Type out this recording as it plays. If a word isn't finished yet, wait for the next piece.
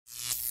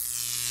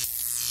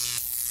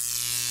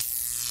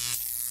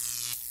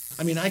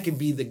I mean, I could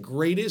be the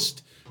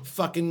greatest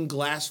fucking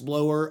glass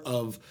blower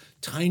of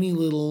tiny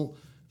little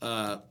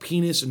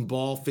penis and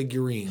ball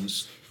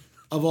figurines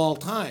of all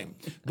time.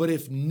 But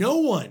if no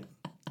one,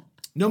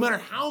 no matter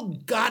how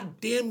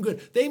goddamn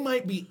good, they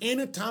might be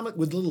anatomic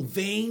with little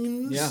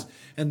veins. Yeah.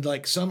 And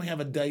like some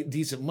have a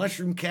decent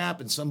mushroom cap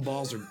and some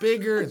balls are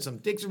bigger and some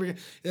dicks are bigger.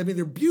 I mean,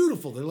 they're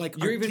beautiful. They're like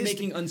You're artistic. even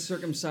making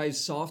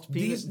uncircumcised soft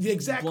penis.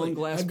 Exactly. Blown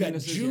glass I've got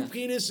penises, Jew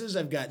penises.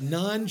 I've got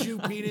non-Jew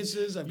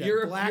penises. I've got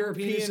European black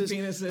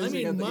penises. I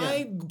mean, You got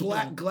my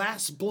black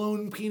glass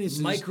blown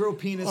penises, Micro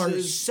penises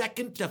are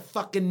second to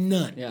fucking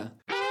none. Yeah.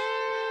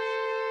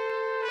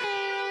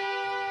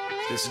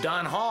 This is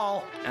Don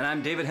Hall, And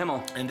I'm David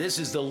Himmel. and this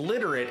is the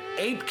Literate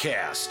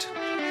ApeCast.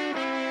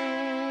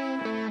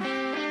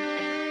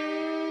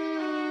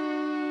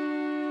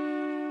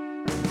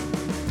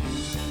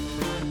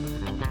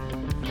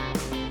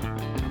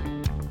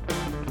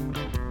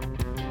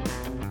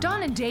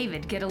 Don and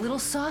David get a little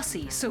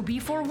saucy, so be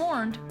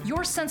forewarned,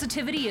 your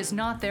sensitivity is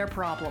not their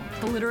problem.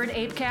 The Literate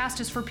ApeCast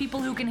is for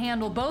people who can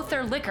handle both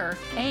their liquor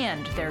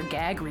and their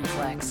gag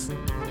reflex.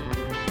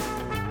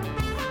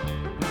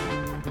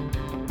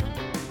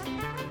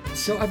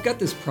 So I've got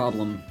this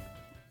problem.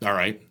 All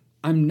right.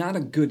 I'm not a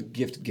good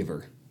gift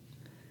giver.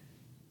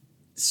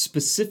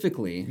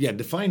 Specifically, Yeah,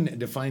 define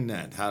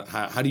that.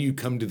 How do you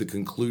come to the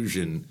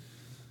conclusion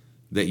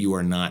that you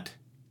are not?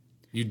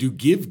 You do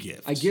give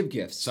gifts. I give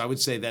gifts. So I would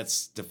say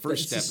that's the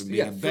first That's step just- of being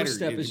yeah, a better. first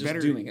step you're is just better,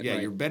 doing it, Yeah,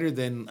 right. you're better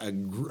than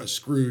a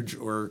Scrooge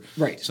or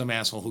Right. some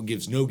asshole who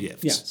gives no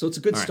gifts. Yeah, so it's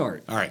a good All right.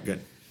 start. All right,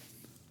 good.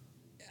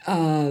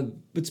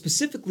 But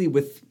specifically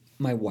with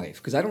my wife,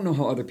 because I don't know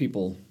how other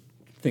people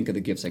think of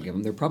the gifts I give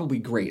them. They're probably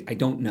great. I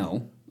don't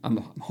know. I'm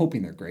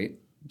hoping they're great.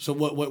 So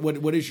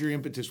what is your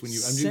impetus when you?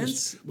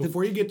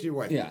 Before you get to your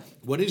wife. Yeah.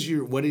 What is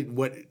your what?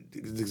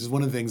 This is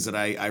one of the things that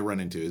I run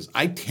into is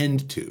I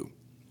tend to,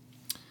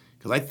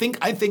 because I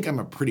think I'm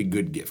a pretty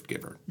good gift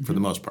giver for the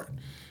most part.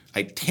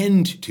 I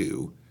tend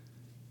to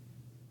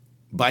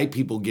buy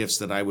people gifts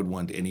that I would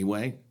want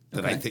anyway.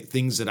 That I think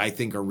things that I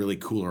think are really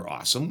cool or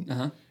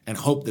awesome, and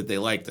hope that they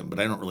like them. But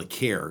I don't really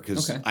care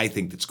because I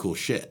think that's cool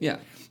shit. Yeah.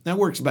 That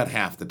works about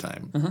half the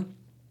time.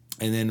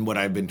 And then what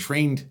I've been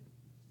trained,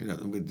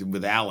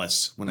 with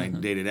Alice, when I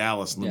dated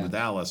Alice and lived with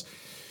Alice,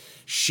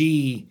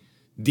 she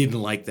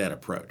didn't like that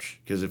approach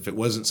because if it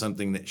wasn't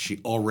something that she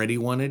already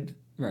wanted,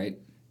 Right.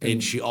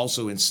 and she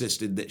also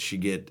insisted that she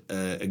get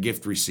a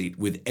gift receipt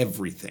with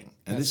everything.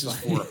 And this is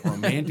for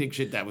romantic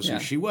shit. That was who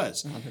she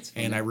was. Oh, that's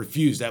funny. And I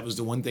refused. That was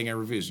the one thing I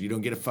refused. You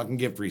don't get a fucking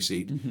gift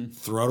receipt.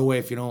 Throw it away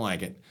if you don't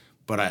like it.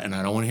 I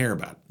don't want to hear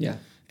about it. Yeah.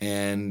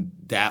 And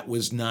that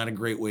was not a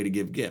great way to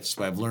give gifts.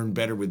 But I've learned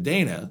better with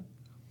Dana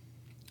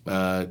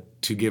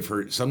to give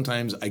her.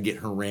 Sometimes I get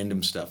her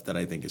random stuff that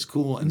I think is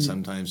cool, and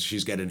sometimes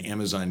she's got an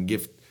Amazon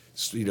gift,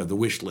 the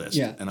wish list,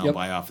 and I'll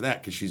buy off of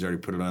that because she's already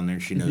put it on there.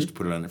 She knows to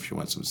put it on if she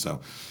wants them.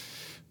 So,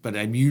 but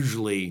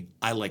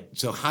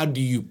So how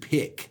do you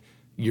pick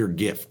your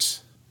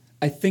gifts?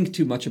 I think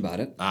too much about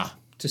it.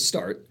 To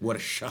start. What a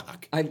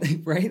shock!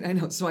 Right? I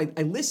know. So I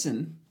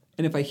listen,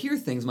 and if I hear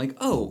things, I'm like,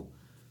 oh,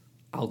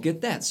 I'll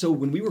get that. So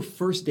when we were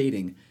first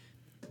dating,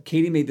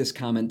 Katie made this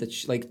comment that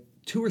she, like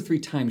 2 or 3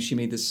 times she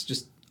made this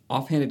just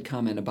offhanded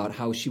comment about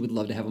how she would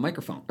love to have a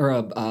microphone or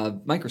a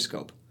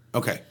microscope.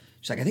 Okay.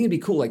 She's like, I think it'd be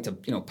cool, like to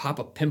pop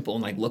a pimple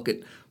and like look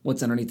at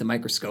what's underneath the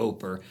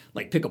microscope or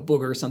like pick a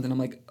booger or something. I'm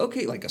like,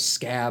 okay, like a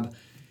scab.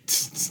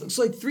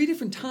 So like 3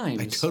 different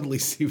times. I totally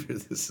see where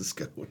this is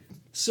going.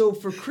 So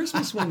for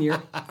Christmas one year,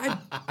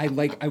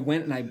 I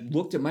went and I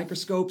looked at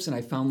microscopes and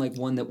I found like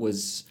one that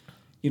was,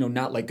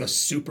 not like a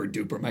super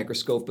duper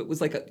microscope, but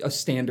was like a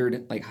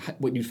standard, like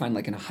what you'd find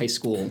like in a high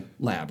school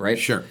lab, right?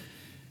 Sure.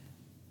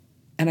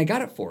 And I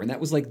got it for her, and that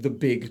was like the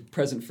big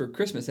present for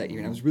Christmas that year.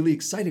 And I was really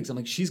excited because I'm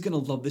like, she's going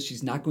to love this.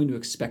 She's not going to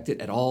expect it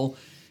at all.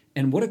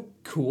 And what a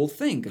cool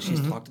thing, because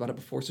she's talked about it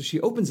before. So she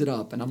opens it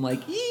up, and I'm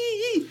like,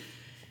 ee.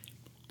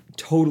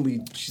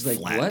 Totally. She's like,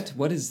 Flat.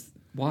 what?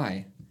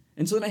 Why?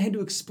 And so then I had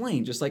to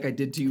explain, just like I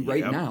did to you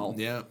right now,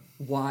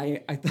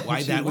 why I thought why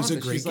she that was a wanted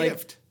it. great She's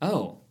gift. Like,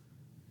 oh,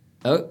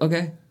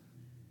 okay.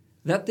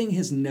 That thing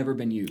has never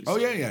been used. Oh,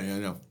 yeah, I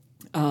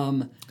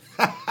know.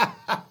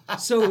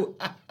 So,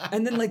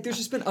 and then like there's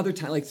just been other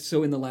times, like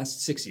so in the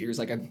last 6 years,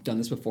 like I've done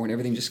this before and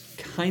everything just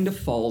kind of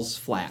falls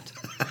flat.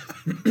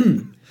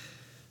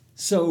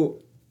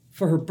 So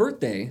for her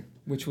birthday,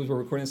 which was, we're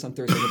recording this on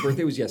Thursday, her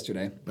birthday was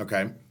yesterday.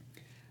 Okay.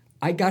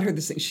 I got her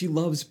this thing. She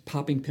loves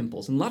popping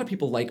pimples. And a lot of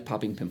people like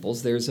popping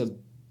pimples. There's a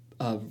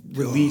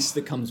release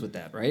that comes with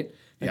that, right?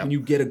 Like when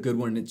you get a good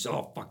one, it's it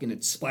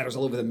splatters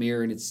all over the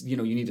mirror and it's, you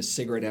need a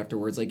cigarette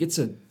afterwards. Like it's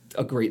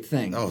a great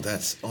thing. Oh,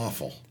 that's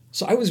awful.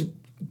 So I was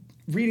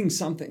reading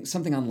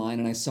something online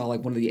and I saw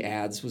like one of the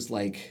ads was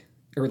like,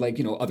 or like,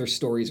 other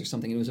stories or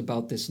something. It was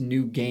about this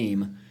new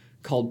game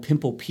called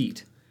Pimple,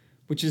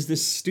 which is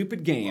this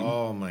stupid game.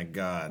 Oh my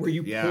God. Where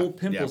you pull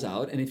pimples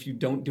out, and if you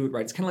don't do it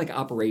right, it's kind of like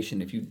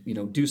Operation. If you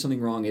do something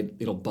wrong,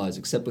 it'll buzz.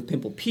 Except with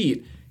Pimple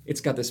Pete,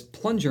 it's got this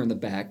plunger in the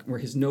back where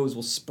his nose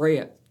will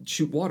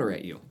shoot water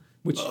at you.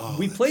 which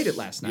we played it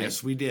last night.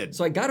 Yes, we did.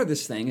 So I got her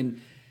this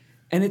thing,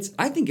 and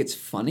I think it's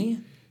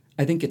funny.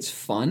 I think it's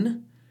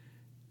fun.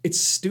 It's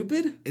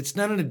stupid. It's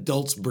not an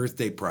adult's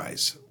birthday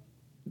prize.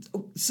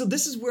 So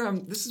this is what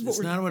It's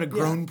not what a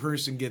grown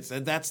person gets.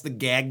 That's the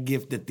gag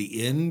gift at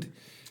the end.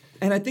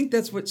 And I think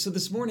that's what. So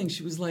this morning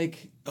she was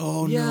like,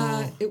 "Oh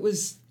yeah, no!" it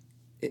was.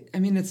 I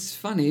mean, it's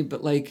funny,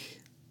 but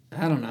like,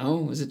 I don't know.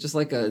 Was it just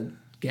like a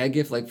gag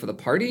gift, like for the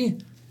party?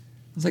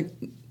 I was like,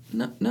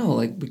 no,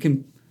 like we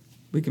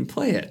can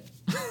play it.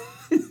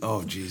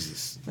 Oh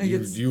Jesus! Like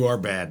you are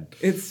bad.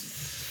 It's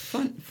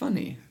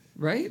funny,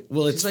 right?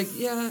 Well, She's it's like,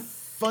 yeah.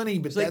 Funny,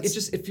 but It's like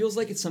that's it feels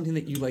like it's something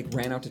that you like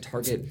ran out to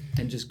Target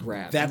and just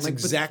grabbed. that's like,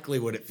 exactly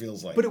what it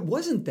feels like. But it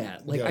wasn't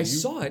that. Like Yeah, I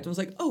saw it and I was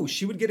like, oh,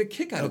 she would get a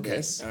kick out of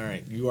this. All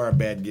right, you are a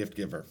bad gift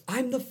giver.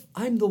 I'm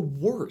the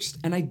worst,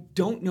 and I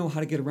don't know how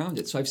to get around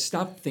it. So I've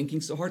stopped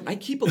thinking so hard. And I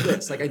keep a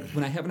list. Like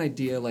when I have an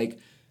idea, like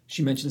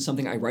she mentioned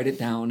something, I write it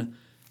down.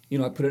 You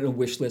know, I put it in a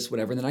wish list,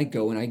 whatever. And then I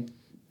go and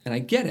I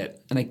get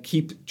it, and I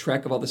keep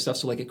track of all this stuff.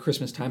 So like at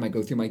Christmas time, I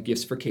go through my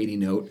gifts for Katie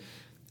note,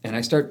 and I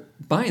start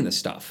buying the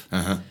stuff.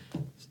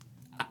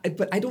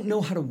 But I don't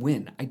know how to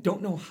win. I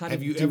don't know how to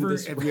do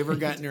this Have you ever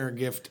gotten her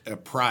a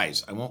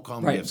prize? I won't call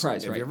them Right, gifts.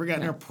 prize, Have right. you ever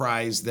gotten her a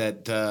prize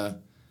that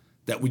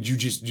you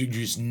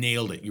just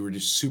nailed it? You were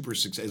just super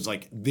successful. It's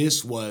like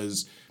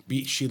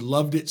she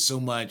loved it so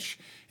much,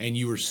 and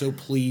you were so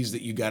pleased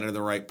that you got her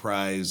the right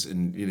prize,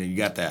 and you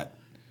got that.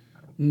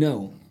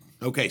 No.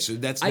 Okay, so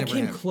that's I never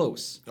came happened.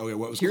 close. Okay,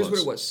 what was Here's close?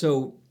 what it was.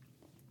 So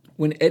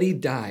when Eddie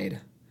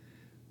died,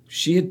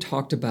 she had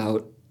talked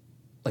about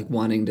like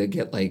wanting to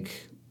get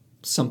like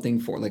something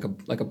for like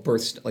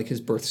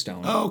his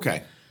birthstone. Oh,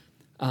 okay.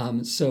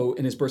 So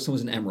and his birthstone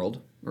was an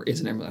emerald, or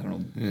is an emerald. I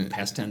don't know,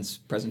 past tense,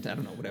 present. I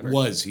don't know, whatever.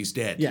 He's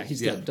dead? Yeah,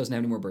 he's dead. Doesn't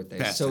have any more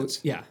birthdays. Past so tense.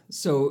 yeah,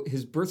 so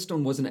his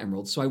birthstone was an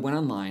emerald. So I went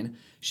online,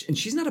 and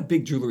she's not a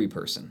big jewelry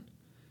person,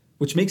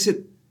 which makes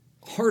it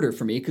harder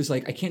for me because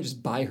like I can't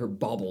just buy her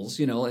baubles,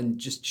 and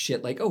just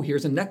shit like, oh,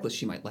 here's a necklace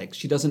she might like.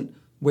 She doesn't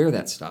wear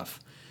that stuff.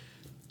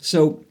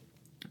 So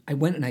I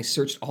went and I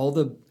searched all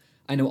the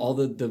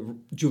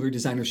jewelry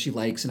designers she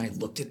likes, and I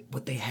looked at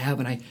what they have,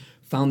 and I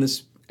found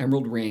this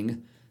emerald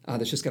ring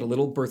that's just got a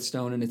little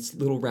birthstone, and it's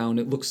little round.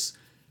 It looks,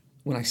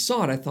 when I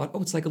saw it, I thought,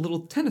 oh, it's like a little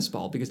tennis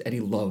ball, because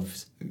Eddie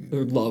loved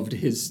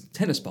his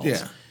tennis balls.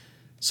 Yeah.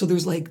 So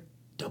there's like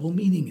double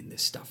meaning in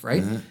this stuff,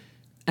 right?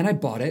 And I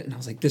bought it, and I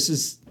was like,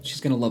 she's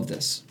going to love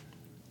this.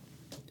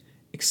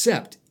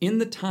 Except in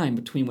the time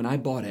between when I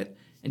bought it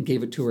and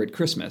gave it to her at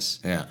Christmas,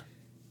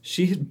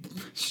 she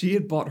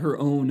had bought her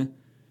own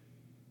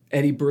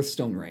Eddie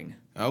birthstone ring.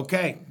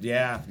 Okay.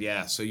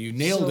 Yeah. So you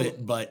nailed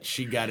it, but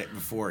she got it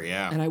before.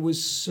 Yeah. And I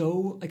was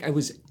so I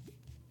was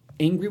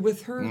angry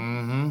with her,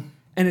 and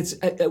it's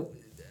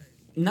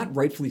not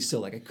rightfully so.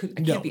 Like I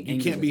can't be angry.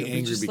 You can't be with her,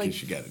 angry just because like,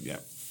 she got it. Yeah.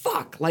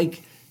 Fuck!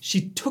 Like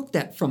she took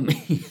that from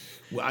me.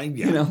 Well,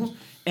 yeah.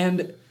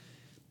 And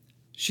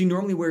she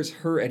normally wears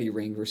her Eddie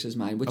ring versus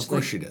mine, which Of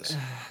course she does.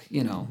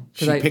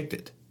 She picked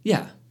it.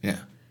 Yeah. Yeah.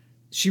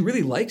 She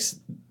really likes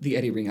the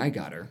Eddie ring I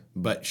got her.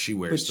 But she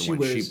wears the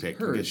one she picked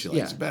because she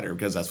likes it better,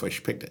 because that's why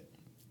she picked it.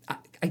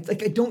 I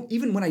don't,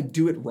 even when I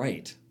do it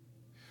right.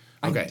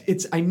 Okay.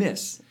 I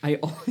miss. I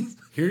always.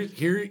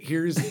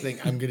 Here's the thing.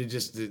 I'm gonna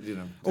just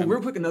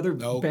real quick, another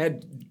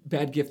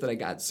bad gift that I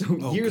got.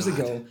 So years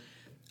ago,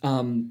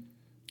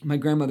 my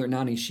grandmother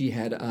Nani, she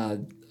had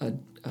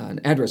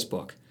an address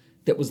book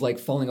that was like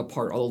falling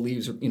apart. All the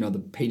leaves,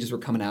 the pages were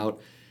coming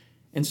out,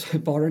 and so I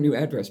bought her a new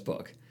address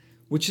book,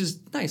 which is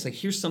nice. Like,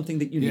 here's something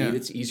that you need. Yeah.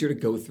 It's easier to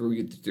go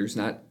through. There's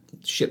not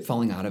shit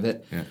falling out of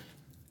it. Yeah.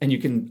 And you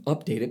can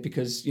update it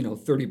because,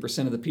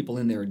 30% of the people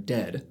in there are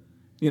dead,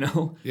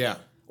 Yeah.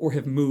 or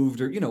have moved,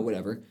 or,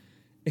 whatever.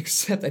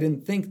 Except I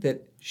didn't think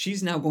that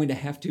she's now going to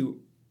have to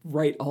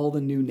write all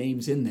the new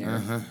names in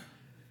there.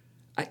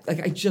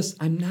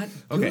 I'm not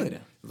good.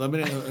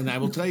 And I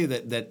will tell you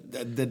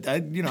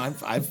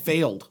that I've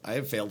failed. I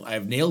have failed. I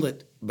have nailed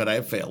it, but I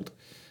have failed.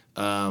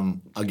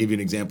 I'll give you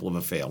an example of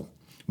a fail.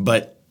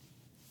 But,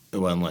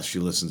 unless she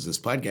listens to this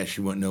podcast,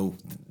 she won't know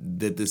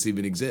that this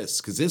even exists.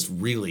 Because this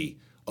really,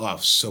 I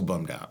was so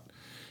bummed out.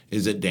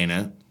 Is that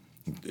Dana,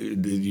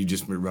 you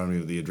just reminded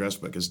me of the address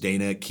book, is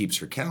Dana keeps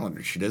her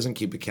calendar. She doesn't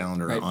keep a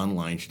calendar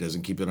online. She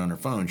doesn't keep it on her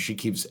phone. She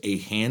keeps a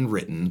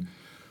handwritten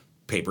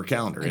paper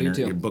calendar in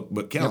her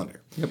book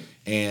calendar. Yep.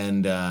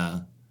 And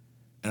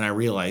I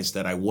realized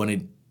that I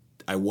wanted,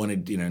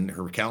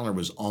 her calendar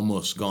was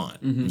almost gone.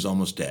 It was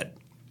almost dead.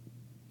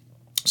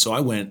 So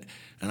I went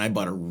and I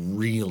bought a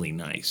really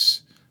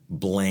nice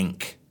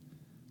blank,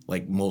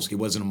 like Moleskine. It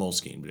wasn't a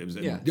Moleskine, but it was.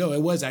 No,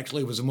 it was a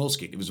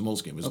Moleskine. It was a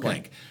Moleskine. It was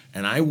blank.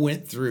 And I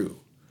went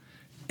through,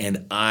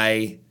 and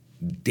I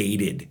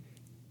dated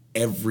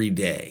every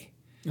day.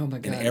 Oh my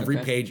God! And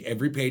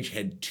every page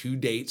had 2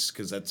 dates,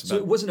 because that's about. So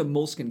it wasn't a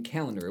Moleskine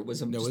calendar. It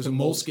was a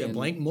Moleskine, a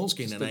blank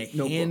Moleskine, and I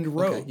hand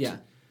wrote an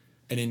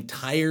an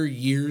entire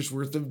year's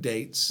worth of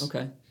dates.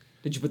 Okay.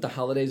 Did you put the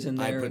holidays in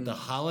there? I put the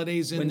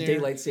holidays in when there.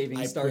 daylight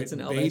saving starts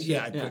and all that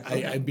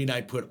shit?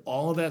 I put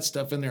all of that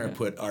stuff in there. I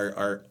put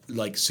our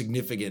like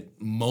significant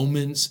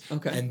moments.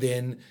 Okay. And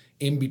then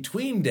in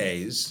between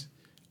days,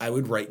 I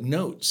would write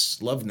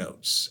notes, love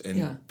notes,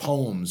 and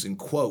poems and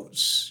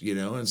quotes,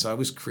 and so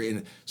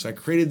I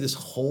created this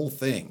whole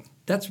thing.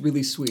 That's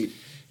really sweet.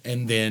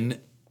 And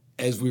then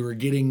as we were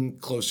getting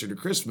closer to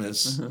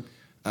Christmas,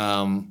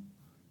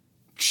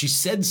 she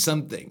said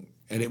something,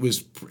 and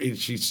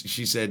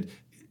she said,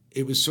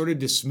 it was sort of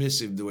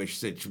dismissive the way she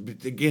said.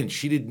 Again,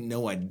 she didn't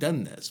know I'd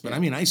done this, but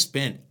I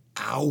spent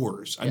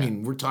hours. I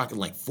mean, we're talking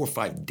like 4 or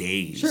 5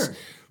 days. Sure.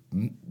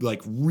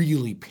 Like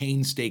really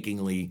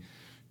painstakingly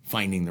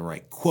finding the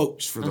right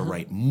quotes for the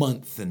right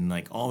month and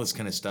like all this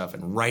kind of stuff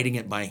and writing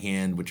it by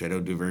hand, which I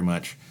don't do very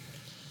much.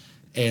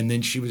 And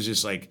then she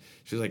was like,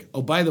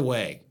 oh, by the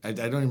way, I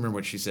don't even remember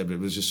what she said, but it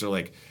was just sort of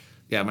like,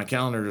 yeah, my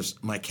calendar, I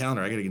got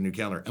to get a new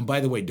calendar. And by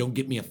the way, don't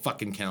get me a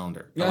fucking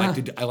calendar. Yeah.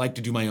 I like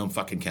to do my own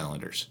fucking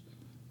calendars.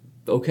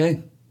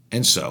 Okay.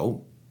 And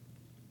so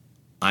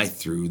I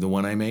threw the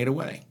one I made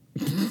away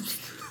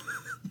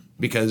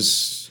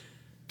because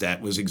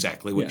that was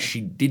exactly what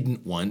she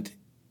didn't want,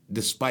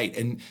 despite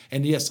and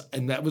yes,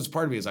 and that was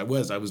part of me. As I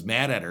was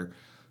mad at her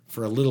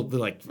for a little bit,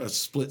 like a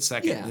split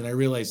second, and I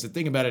realized the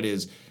thing about it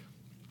is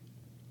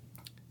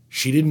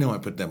she didn't know I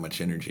put that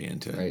much energy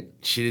into it. Right.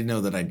 She didn't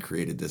know that I'd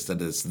created this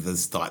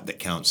thought that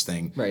counts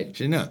thing. Right.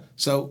 She didn't know.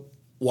 So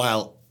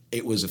while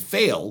it was a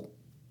fail,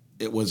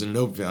 it wasn't an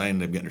open fail. I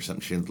ended up getting her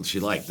something she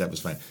liked. That was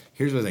fine.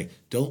 Here's the thing.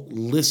 Don't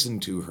listen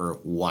to her.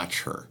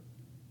 Watch her.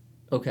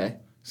 Okay.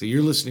 So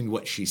you're listening to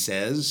what she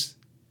says.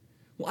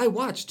 Well, I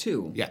watch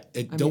too. Yeah.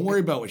 Don't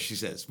worry about what she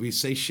says. We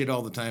say shit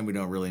all the time we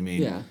don't really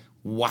mean. Yeah.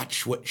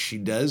 Watch what she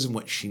does and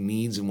what she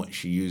needs and what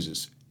she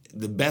uses.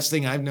 The best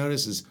thing I've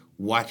noticed is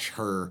watch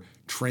her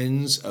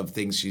trends of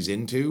things she's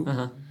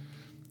into.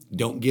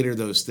 Don't get her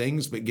those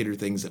things, but get her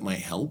things that might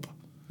help.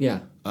 Yeah.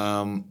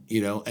 And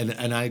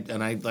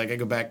I like I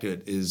go back to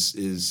it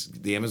is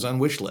the Amazon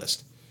wish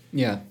list.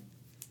 Yeah.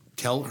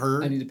 Tell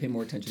her. I need to pay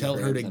more attention. Tell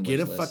to her to Amazon get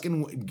a wish list.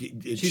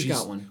 fucking. She's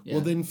got one. Yeah.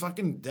 Well, then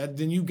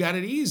then you got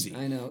it easy.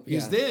 I know.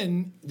 Because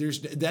then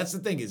that's the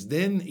thing is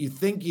then you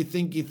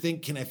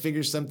think. Can I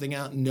figure something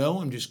out? No,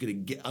 I'm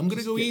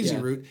gonna go easy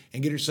route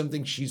and get her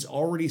something she's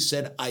already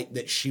said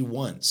that she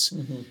wants,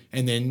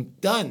 and then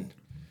done.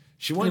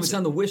 She wants. And if it's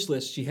on the wish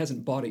list, she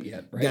hasn't bought it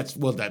yet, right? You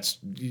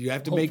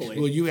have to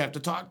Hopefully. you have to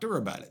talk to her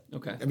about it.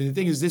 Okay. I mean, the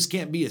thing is, this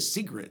can't be a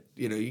secret.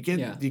 You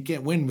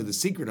can't win with a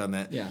secret on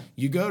that. Yeah.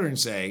 You go to her and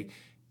say,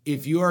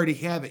 if you already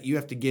have it, you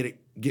have to get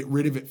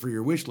rid of it for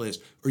your wish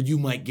list, or you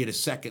might get a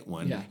second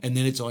one, and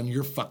then it's on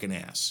your fucking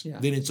ass. Yeah.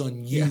 Then it's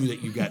on you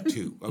that you got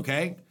two.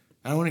 Okay.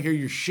 I don't want to hear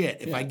your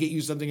shit. If I get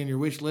you something on your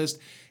wish list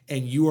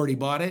and you already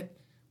bought it,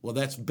 well,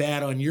 that's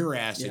bad on your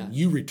ass, and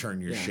you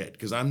return your shit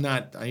because I'm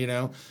not.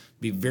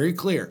 Be very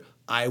clear.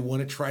 I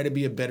want to try to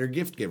be a better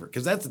gift giver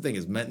because that's the thing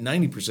is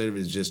 90% of it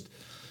is just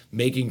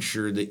making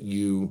sure that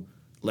you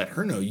let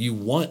her know you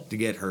want to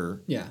get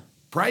her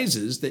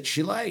prizes that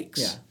she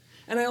likes. Yeah.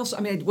 And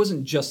it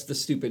wasn't just the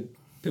stupid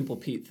Pimple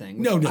Pete thing.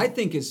 Which No.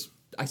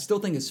 I still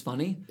think is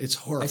funny. It's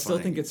horrifying. I still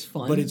think it's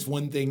fun. But it's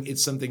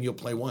it's something you'll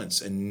play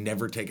once and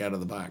never take out of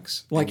the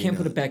box. Well, I can't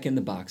put it back in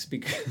the box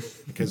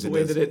because the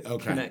way that it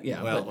connect,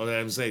 Well,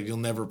 I'm saying you'll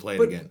never play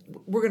it again.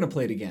 We're going to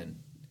play it again.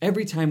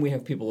 Every time we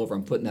have people over,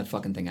 I'm putting that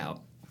fucking thing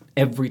out.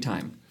 Every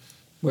time.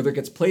 Whether it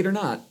gets played or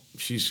not,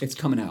 it's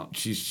coming out.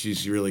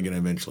 She's really going to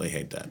eventually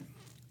hate that.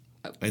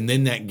 And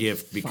then that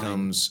gift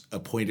becomes a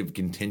point of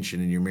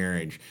contention in your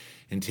marriage.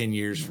 And 10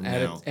 years from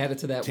now, add it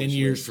to that 10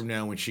 years from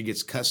now, when she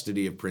gets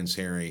custody of Prince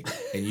Harry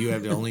and you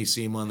have to only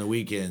see him on the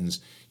weekends,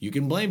 you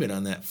can blame it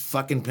on that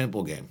fucking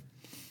Pimple game.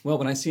 Well,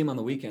 when I see him on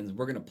the weekends,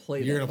 we're going to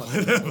play You're going to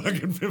play that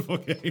fucking Pimple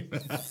game.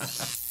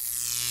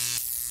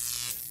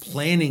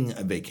 Planning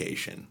a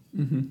vacation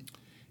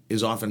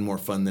is often more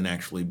fun than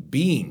actually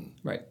being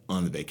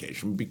on the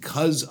vacation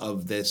because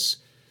of this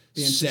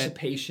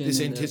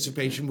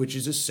anticipation, which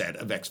is a set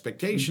of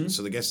expectations.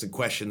 So I guess the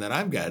question that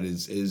I've got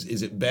is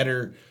it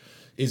better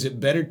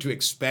to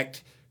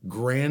expect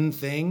grand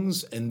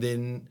things and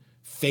then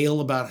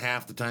fail about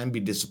half the time, be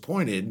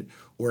disappointed,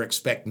 or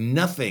expect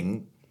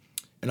nothing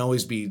and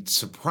always be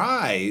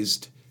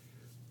surprised?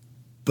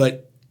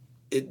 But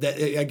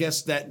I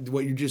guess that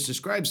what you just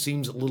described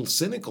seems a little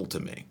cynical to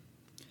me.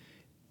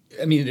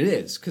 I mean, it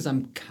is, because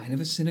I'm kind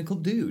of a cynical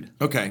dude.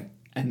 Okay.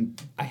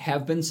 And I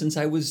have been since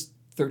I was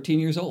 13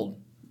 years old.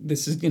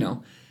 This is,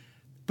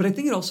 But I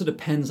think it also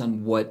depends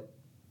on what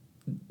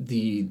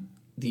the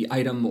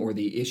item or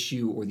the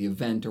issue or the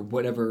event or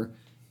whatever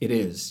it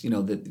is.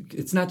 That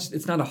it's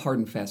not a hard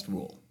and fast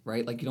rule,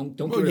 right? Like, you don't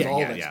get rid of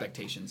all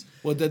expectations.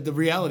 Well, the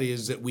reality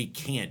is that we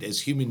can't,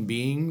 as human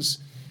beings,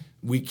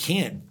 we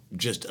can't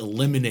just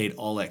eliminate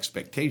all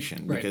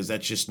expectation because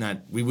that's just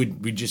not.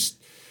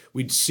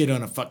 We'd sit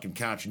on a fucking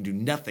couch and do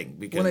nothing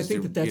because. Well, I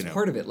think that's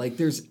part of it. Like,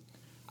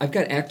 I've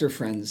got actor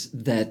friends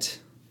that,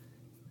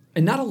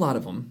 and not a lot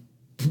of them,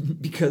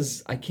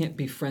 because I can't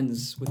be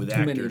friends with too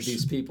many of actors.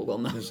 these people. Well,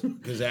 no.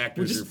 Because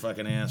actors are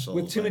fucking assholes.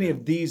 With too many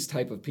of these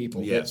type of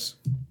people. Yes.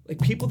 Like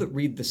people that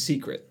read The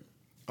Secret.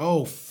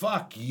 Oh,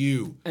 fuck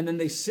you. And then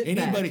they sit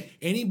back.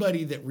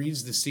 Anybody that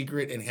reads The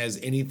Secret and has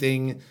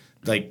anything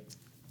like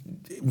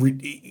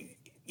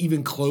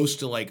even close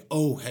to like,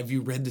 oh, have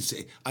you read this?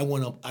 They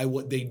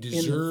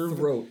deserve in the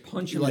throat,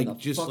 punch them like in the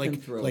just fucking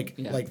like throat.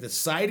 like the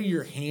side of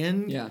your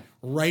hand,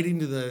 right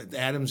into the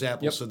Adam's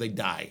apple, so they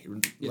die.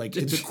 Like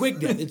it's a quick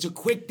death. It's a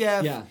quick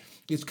death. Yeah.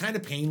 It's kind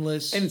of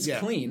painless. And it's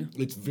clean.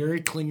 It's very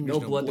clean. There's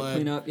no blood to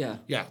clean up. Yeah.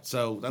 Yeah.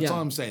 So that's all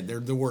I'm saying.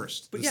 They're the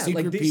worst. But the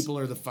Secret like people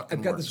are the fucking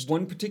I've got worst. this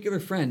one particular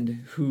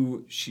friend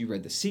who she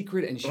read The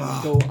Secret and she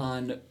would go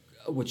on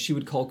what she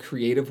would call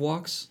creative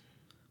walks.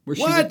 Where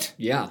she What?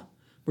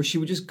 Where she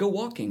would just go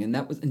walking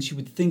and she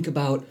would think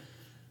about,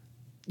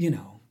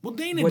 Well,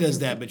 Dana does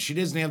that, but she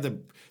doesn't have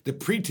the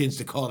pretense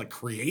to call it a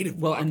creative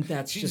walk. and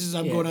that's she just says,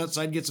 I'm going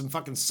outside and get some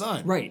fucking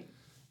sun. Right.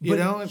 You But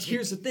know?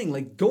 here's the thing.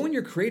 Like, go on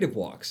your creative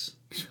walks.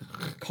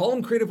 Call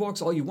them creative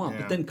walks all you want,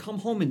 but then come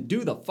home and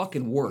do the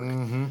fucking work.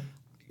 Mm-hmm.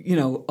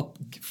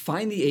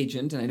 Find the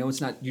agent, and I know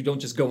it's not, you don't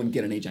just go and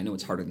get an agent. I know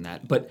it's harder than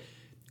that, but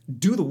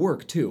do the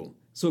work too.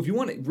 So if you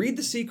want to read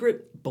The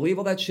Secret, believe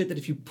all that shit that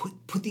if you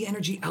put the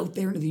energy out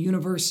there into the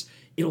universe,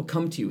 it'll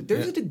come to you.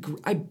 There's a degree,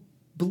 I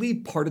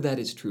believe part of that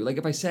is true. Like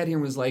if I sat here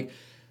and was like,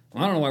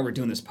 well, I don't know why we're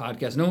doing this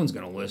podcast. No one's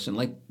going to listen.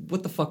 Like,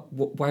 what the fuck?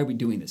 Why are we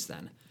doing this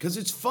then? Because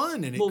it's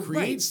fun and it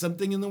creates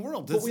something in the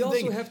world. That's but we the also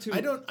thing. have to.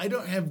 I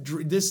don't have.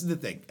 This is the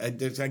thing.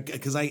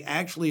 Because I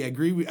actually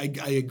agree.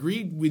 I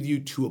agree with you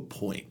to a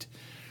point,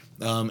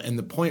 and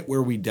the point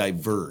where we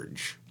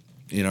diverge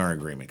in our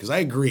agreement. Because I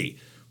agree.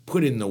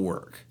 Put in the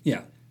work.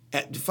 Yeah.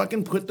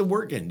 Fucking put the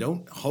work in.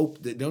 Don't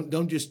hope that.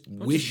 Don't just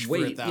wish for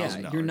 $1,000.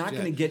 Yeah, you're not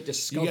going to get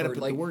discovered. You got to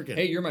put like, the work in.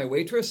 Hey, you're my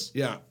waitress.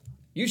 Yeah.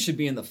 You should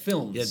be in the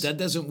films. Yeah, that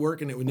doesn't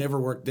work, and it would never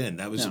work then.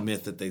 That was a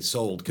myth that they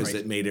sold because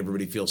it made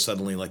everybody feel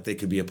suddenly like they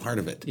could be a part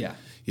of it. Yeah.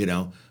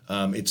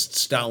 It's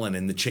Stalin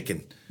and the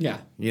chicken. Yeah.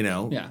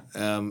 Yeah.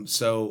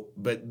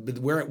 But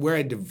where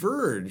I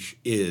diverge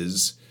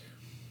is,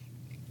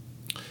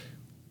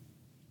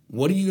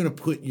 what are you going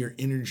to put your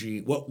energy?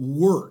 What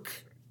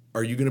work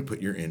are you going to put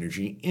your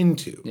energy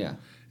into? Yeah.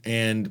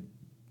 And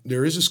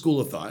there is a school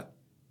of thought,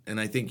 and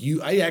I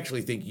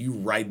actually think you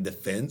ride the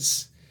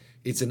fence.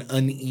 It's an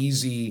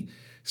uneasy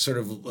sort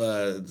of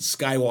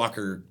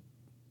Skywalker,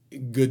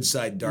 good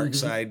side, dark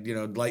side,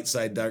 light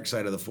side, dark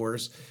side of the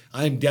Force.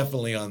 I'm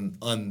definitely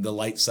on the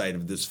light side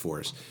of this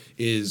Force.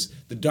 Is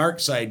the dark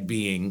side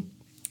being,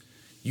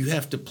 you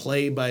have to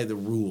play by the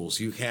rules.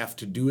 You have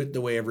to do it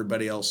the way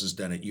everybody else has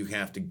done it. You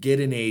have to get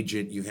an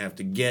agent. You have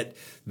to get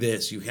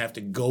this. You have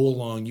to go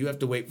along. You have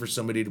to wait for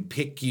somebody to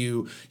pick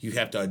you. You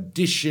have to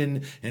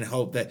audition and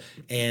hope that.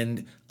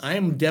 And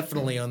I'm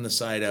definitely on the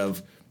side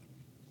of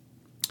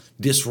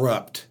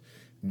disrupt,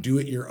 do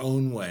it your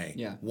own way.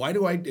 Yeah. Why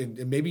do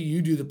and maybe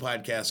you do the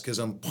podcast because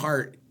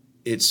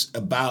it's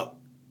about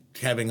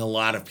having a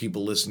lot of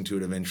people listen to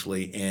it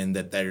eventually, and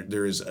that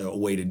there is a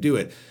way to do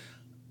it.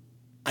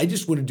 I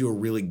just want to do a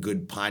really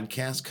good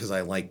podcast because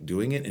I like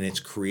doing it, and it's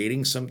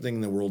creating something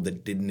in the world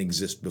that didn't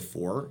exist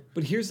before.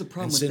 But here's the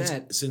problem with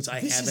that. Since I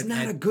this haven't is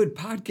not a good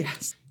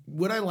podcast.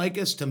 Would I like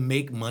us to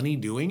make money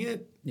doing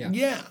it?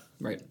 Yeah.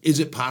 Right. Is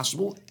it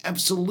possible?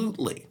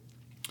 Absolutely.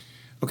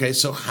 Okay,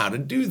 so how to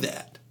do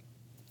that?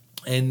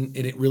 And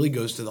it really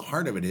goes to the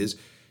heart of it is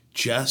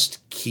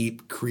just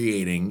keep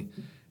creating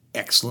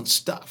excellent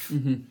stuff.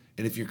 Mm-hmm.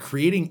 And if you're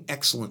creating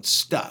excellent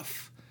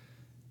stuff,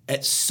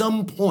 at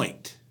some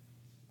point,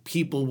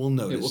 people will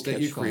notice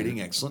that you're creating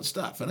excellent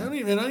stuff. And I don't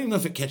even know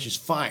if it catches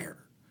fire,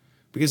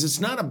 because it's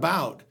not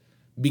about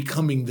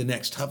becoming the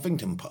next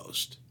Huffington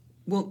Post.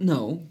 Well,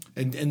 no.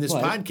 And this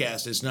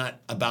podcast is not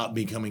about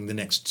becoming the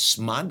next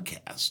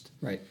Smodcast.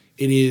 Right.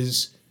 It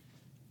is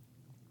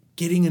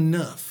getting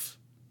enough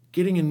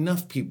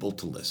people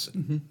to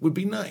listen would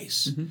be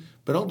nice. Mm-hmm.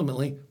 But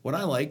ultimately, what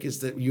I like is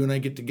that you and I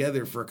get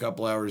together for a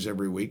couple hours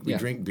every week. We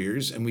drink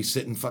beers and we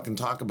sit and fucking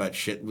talk about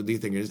shit with the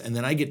things, and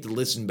then I get to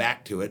listen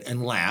back to it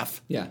and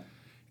laugh. Yeah.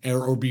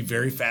 Or be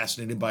very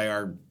fascinated by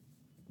our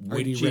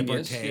witty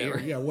genius,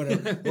 repartee, or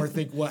whatever, or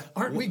think, what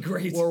aren't we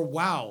great? Or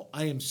wow,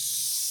 I am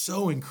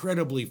so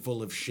incredibly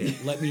full of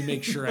shit. Let me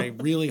make sure I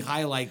really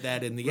highlight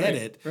that in the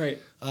edit. Right.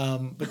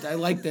 But I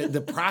like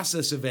the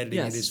process of editing.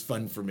 Yes. It is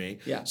fun for me.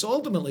 Yeah. So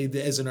ultimately,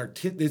 as an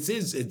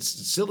it's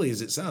silly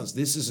as it sounds.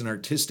 This is an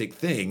artistic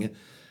thing,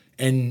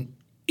 and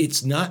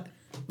it's not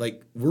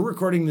like we're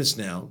recording this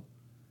now.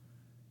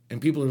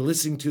 And people are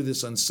listening to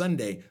this on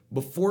Sunday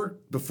before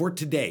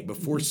today,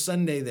 before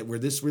Sunday where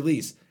this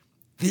release.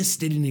 This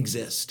didn't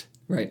exist.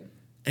 Right.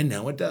 And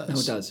now it does. Now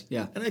it does,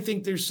 yeah. And I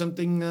think there's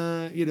something,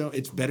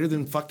 it's better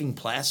than fucking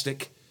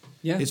plastic.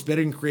 Yeah. It's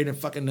better than creating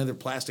fucking another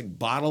plastic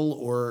bottle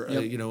or,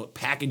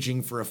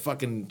 packaging for a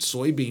fucking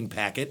soybean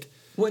packet.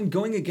 Well, and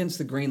going against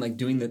the grain, like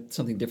doing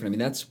something different. I mean,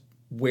 that's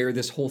where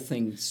this whole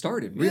thing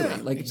started, really. Yeah,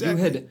 like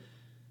exactly.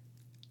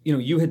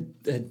 you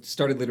had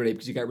started Literate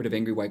because you got rid of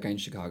Angry White Guy in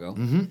Chicago.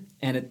 Mm-hmm.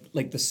 And at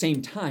like the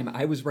same time,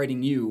 I was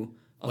writing you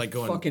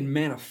fucking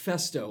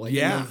manifesto, like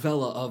Yeah. a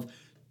novella of,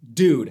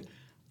 dude,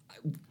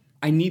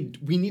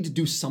 we need to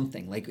do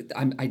something. Like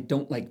I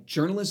don't like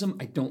journalism.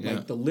 I don't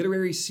like the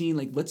literary scene.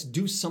 Like let's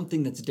do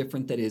something that's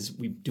different. That is,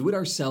 we do it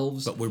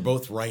ourselves. But we're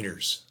both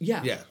writers.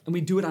 Yeah. And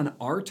we do it on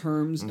our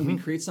terms, and we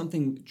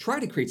Mm-hmm. try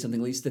to create something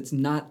at least that's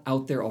not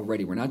out there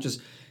already. We're not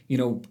just,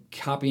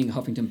 copying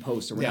Huffington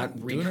Post, or we're not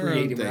doing our own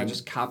recreating, we're not thing.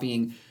 just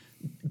copying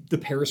the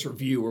Paris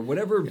Review or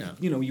whatever,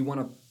 you want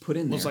to put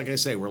in Well, there. it's like I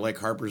say, we're like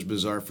Harper's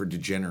Bazaar for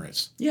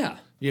degenerates. Yeah.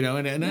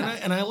 And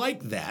I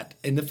like that,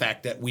 and the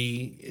fact that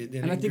we.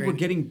 And I think we're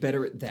getting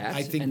better at that.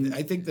 I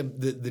think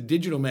the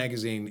digital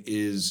magazine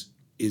is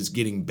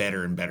getting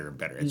better and better and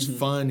better. It's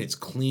fun. It's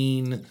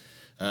clean.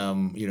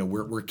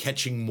 We're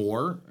catching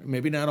more.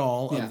 Maybe not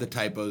all of the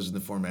typos and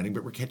the formatting,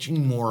 but we're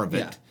catching more of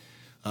it.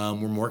 We're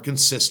more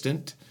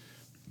consistent.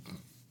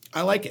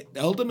 I like it.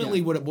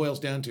 Ultimately, what it boils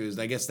down to is,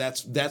 I guess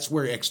that's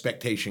where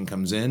expectation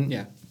comes in.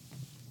 Yeah.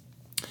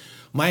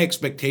 My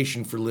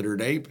expectation for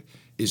Literate Ape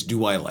is,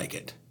 do I like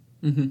it?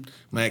 Mm-hmm.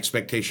 My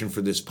expectation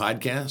for this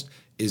podcast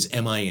is,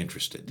 am I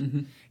interested?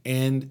 Mm-hmm.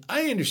 And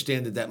I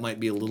understand that might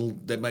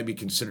be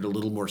considered a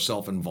little more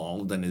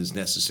self-involved than is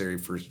necessary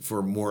for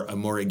a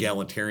more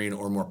egalitarian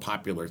or more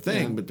popular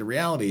thing. Yeah. But the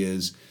reality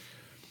is,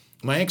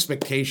 my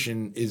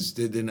expectation is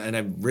that, and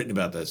I've written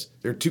about this,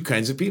 there are two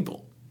kinds of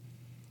people.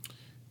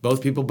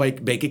 Both people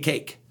bake a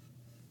cake.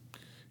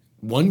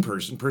 One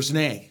person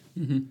A,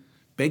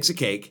 bakes a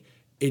cake.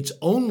 It's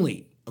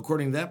only,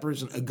 according to that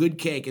person, a good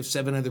cake if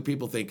 7 other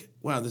people think,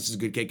 wow, this is a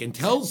good cake, and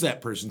tells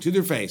that person to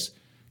their face,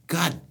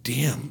 God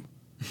damn,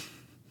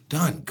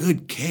 Don,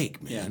 good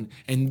cake, man.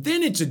 Yeah. And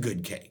then it's a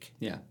good cake.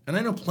 Yeah. And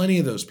I know plenty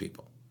of those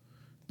people.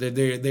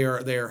 They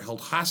are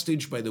held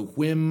hostage by the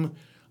whim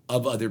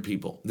of other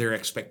people. Their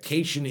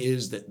expectation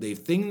is that the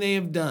thing they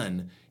have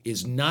done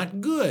is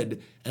not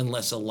good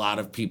unless a lot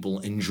of people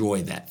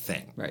enjoy that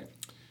thing. Right.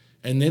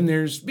 And then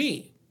there's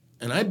me,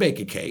 and I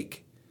bake a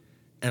cake,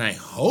 and I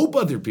hope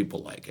other people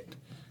like it.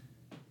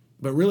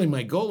 But really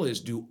my goal is,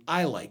 do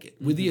I like it?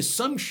 With the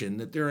assumption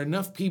that there are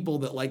enough people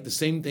that like the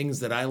same things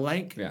that I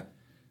like,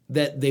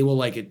 that they will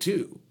like it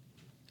too.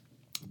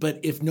 But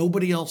if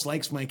nobody else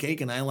likes my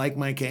cake and I like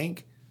my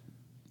cake,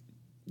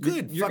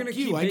 good. You're fuck going to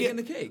you. keep I baking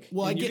get the cake.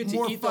 Well, I get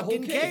more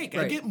fucking cake.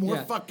 Right. I get more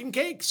fucking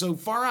cake. So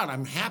far out,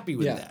 I'm happy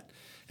with that.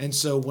 And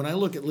so when I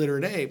look at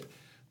Literate Ape,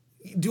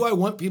 do I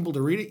want people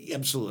to read it?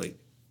 Absolutely.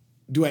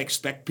 Do I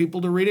expect people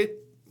to read it?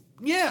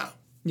 Yeah.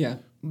 Yeah.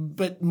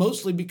 But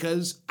mostly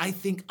because I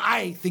think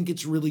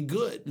it's really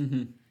good.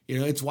 Mm-hmm.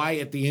 It's why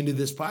at the end of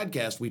this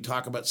podcast we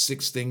talk about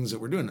 6 things that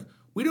we're doing.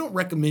 We don't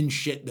recommend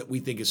shit that we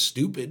think is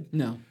stupid.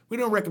 No. We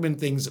don't recommend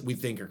things that we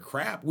think are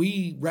crap.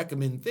 We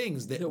recommend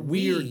things that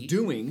we are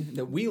doing,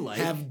 that we like,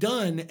 have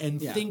done,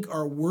 and think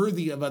are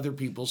worthy of other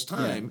people's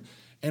time.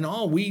 And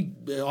all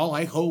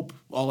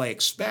I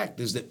expect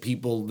is that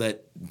people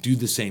that do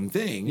the same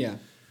thing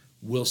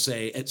will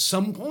say at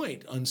some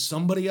point on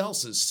somebody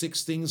else's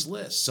 6 things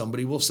list,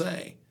 somebody will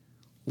say,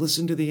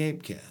 listen to the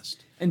ApeCast.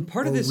 And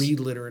part of this, read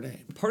Literate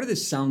Ape. Part of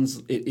this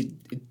sounds, it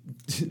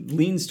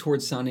leans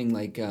towards sounding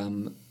like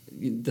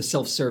the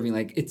self-serving,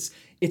 like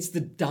it's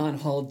the Don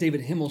Hall,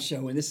 David Himmel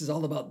show, and this is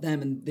all about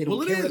them, and they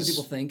don't care what other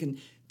people think. And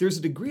there's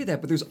a degree of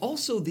that, but there's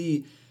also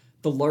the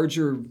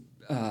larger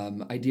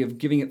idea of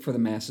giving it for the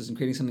masses and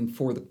creating something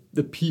for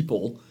the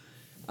people.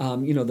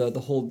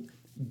 The whole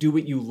do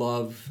what you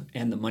love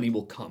and the money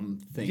will come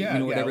thing.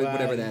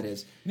 Whatever that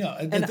is. No,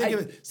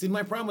 see,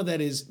 my problem with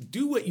that is,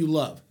 do what you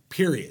love,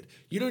 period.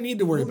 You don't need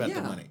to worry about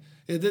the money.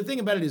 The thing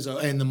about it is,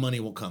 and the money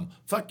will come.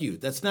 Fuck you.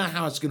 That's not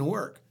how it's going to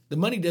work. The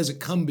money doesn't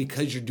come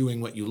because you're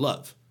doing what you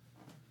love.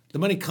 The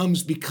money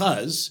comes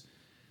because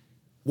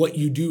what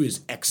you do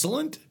is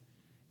excellent,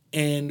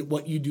 and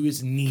what you do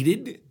is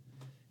needed,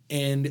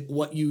 and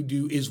what you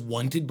do is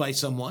wanted by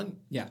someone.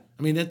 Yeah.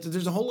 I mean,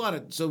 there's a whole lot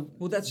of...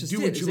 that's just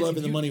do what you love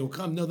and the money will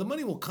come. No, the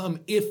money will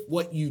come if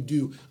what you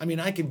do... I mean,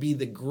 I could be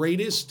the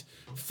greatest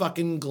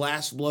fucking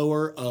glass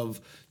blower of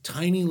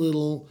tiny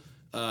little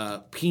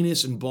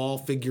penis and ball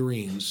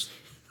figurines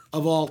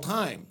of all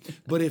time.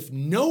 But if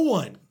no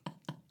one...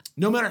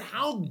 No matter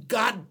how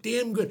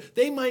goddamn good,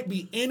 they might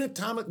be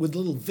anatomic with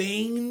little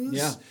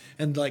veins,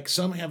 and like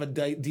some have a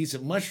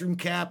decent mushroom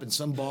cap, and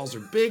some balls are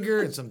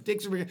bigger, and some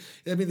dicks are bigger.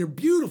 I mean, they're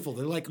beautiful.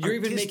 They're like you're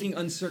artistic. Even making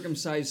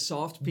uncircumcised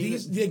soft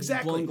penises,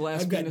 exactly. blown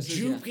glass I've got penises,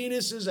 Jew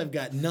penises. I've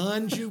got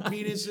non-Jew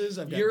penises.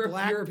 I've got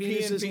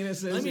European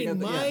penises. I mean,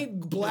 my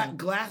black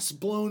glass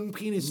blown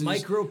penises,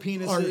 micro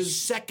penises, are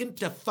second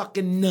to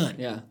fucking none.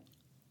 Yeah.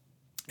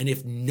 And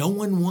if no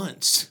one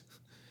wants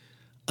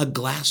a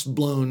glass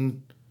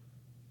blown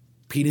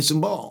penis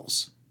and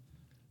balls,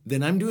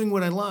 then I'm doing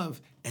what I love,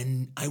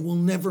 and I will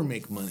never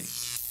make money.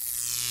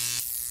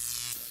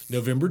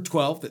 November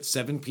 12th at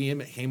 7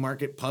 p.m. at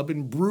Haymarket Pub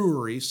and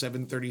Brewery,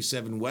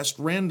 737 West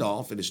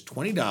Randolph. It is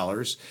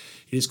 $20.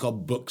 It is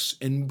called Books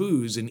and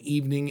Booze, an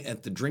evening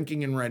at the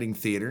Drinking and Writing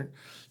Theater.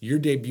 You're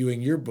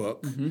debuting your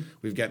book. Mm-hmm.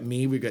 We've got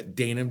me, we've got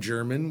Dana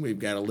German, we've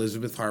got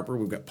Elizabeth Harper,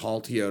 we've got Paul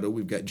Teodo,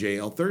 we've got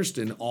J.L.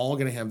 Thurston, all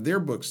going to have their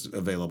books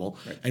available.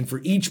 Right. And for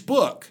each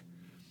book,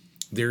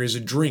 there is a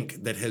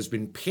drink that has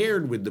been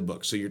paired with the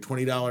book. So your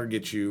 $20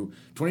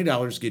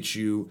 gets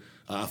you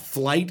a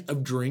flight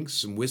of drinks,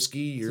 some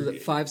whiskey. So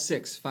that five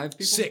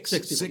people? Six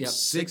people. Yep.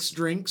 Six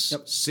drinks,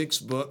 Yep. 6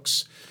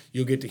 books.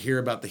 You'll get to hear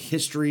about the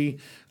history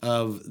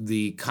of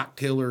the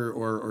cocktail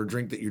or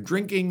drink that you're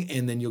drinking,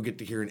 and then you'll get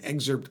to hear an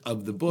excerpt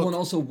of the book. Well, and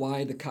also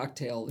why the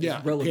cocktail is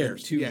relevant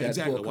pairs. to that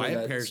exactly. book Why or it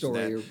that pairs story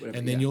to that. or whatever.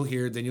 And then you'll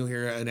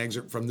hear an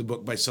excerpt from the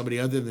book by somebody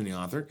other than the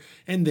author,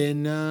 and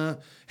then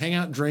hang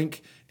out,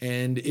 drink,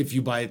 and if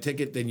you buy a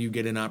ticket, then you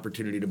get an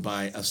opportunity to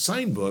buy a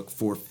signed book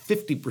for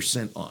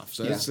 50% off.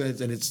 So it's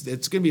going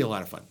to be a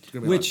lot of fun. It's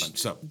going to be a lot of fun.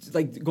 So,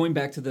 like going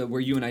back to where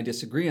you and I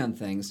disagree on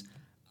things,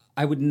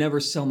 I would never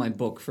sell my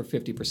book for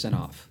 50%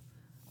 off.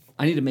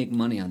 I need to make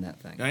money on that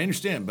thing. I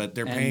understand, but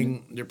they're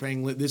paying.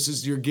 This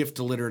is your gift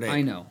to Literate.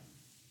 I know.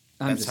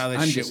 That's how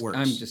that shit works.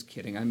 I'm just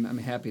kidding. I'm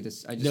happy to.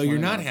 I just no, you're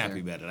not happy happy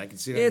about it. I can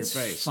see it on your face.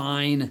 It's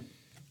fine.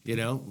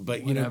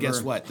 But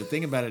guess what? The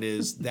thing about it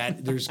is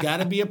that there's got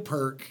to be a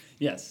perk.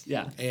 Yes.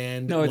 Yeah.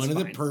 And no, one of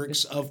the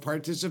perks of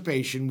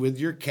participation with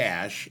your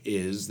cash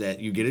is that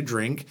you get a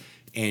drink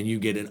and you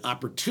get an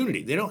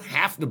opportunity. They don't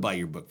have to buy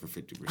your book for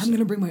 50%. I'm going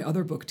to bring my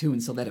other book too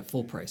and sell that at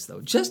full price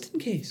though, just in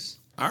case.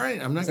 All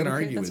right, I'm not going to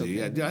argue with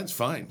you. Okay. Yeah, that's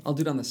fine. I'll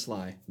do it on the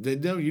sly.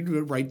 No, you do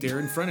it right there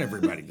in front of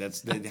everybody.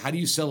 How do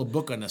you sell a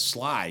book on the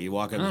sly? You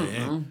walk up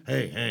and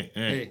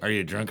hey, are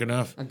you drunk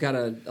enough? I've got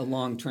a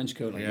long trench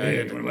coat. Like,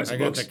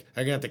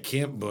 I got the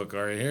camp book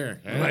right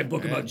here. I got a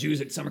book about Jews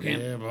at summer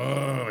camp.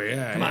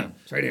 Yeah, Come on,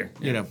 it's right here.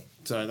 Yeah.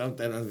 So I don't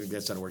think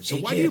that's how it works. So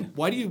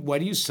why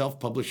do you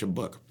self-publish a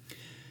book?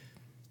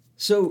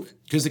 So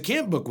because the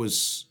camp book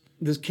was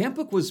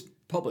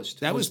published.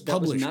 That was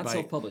published. Not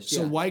self-published.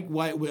 So why?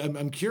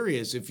 I'm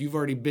curious if you've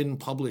already been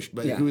published.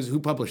 But who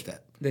published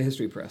that? The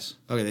History Press.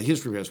 Okay, the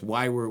History Press.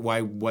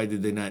 Why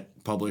did they not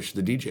publish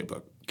the DJ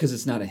book? Because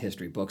it's not a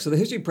history book. So the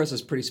History Press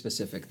is pretty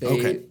specific.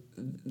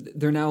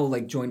 They're now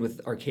like joined with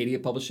Arcadia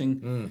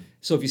Publishing.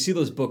 So if you see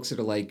those books that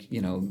are like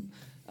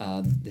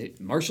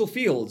Marshall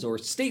Fields or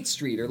State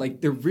Street or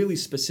like they're really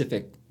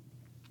specific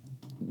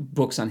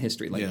books on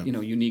history, like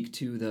unique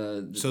to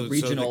the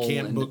regional. So the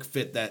camp book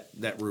fit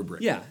that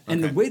rubric. Yeah,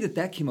 and the way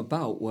that came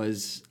about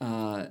was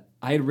I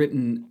had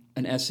written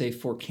an essay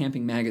for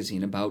Camping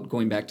Magazine about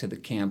going back to the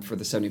camp for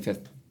the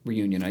 75th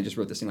reunion. I just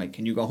wrote this thing like,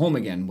 "Can you go home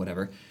again?"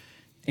 Whatever,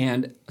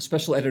 and a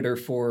special editor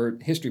for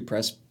History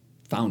Press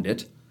found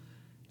it.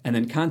 And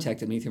then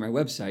contacted me through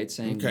my website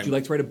saying, "Would you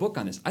like to write a book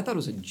on this?" I thought it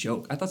was a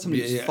joke. I thought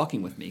somebody was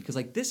fucking with me because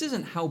like this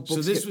isn't how books get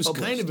published. So this was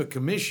kind of a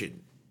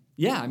commission.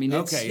 Yeah, I mean,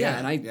 it's,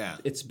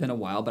 it's been a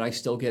while, but I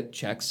still get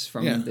checks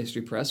from the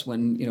History Press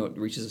when it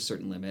reaches a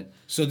certain limit.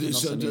 So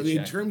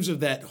in terms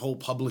of that whole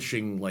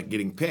publishing, like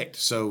getting picked,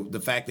 so the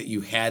fact that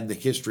you had the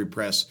History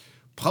Press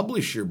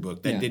publish your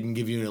book, that didn't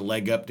give you a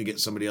leg up to get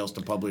somebody else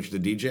to publish the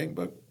DJing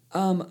book.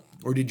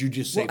 Or did you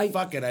just say,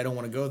 fuck it, I don't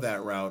want to go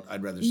that route,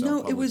 I'd rather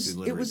self-publish?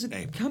 No, it was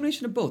a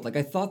combination of both. Like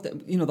I thought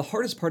that, the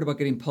hardest part about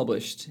getting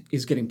published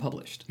is getting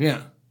published.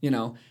 Yeah.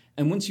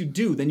 And once you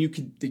do, then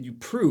you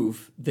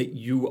prove that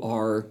you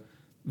are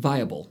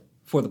viable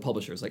for the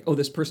publishers. Like, oh,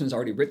 this person has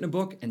already written a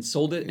book and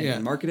sold it and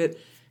can market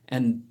it.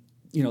 And,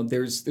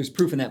 there's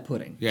proof in that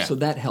pudding. Yeah. So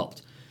that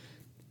helped.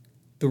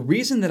 The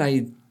reason that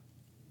I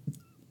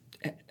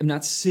am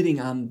not sitting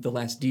on The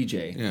Last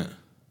DJ,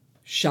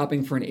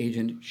 shopping for an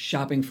agent,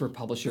 shopping for a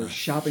publisher,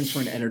 shopping for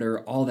an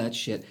editor, all that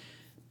shit,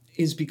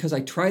 is because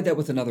I tried that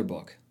with another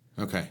book.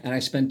 Okay. And I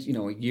spent,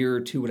 a year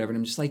or two, whatever, and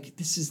I'm just like,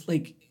 this is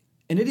like,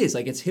 and it is,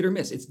 like, it's hit or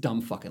miss. It's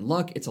dumb fucking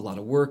luck. It's a lot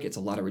of work. It's a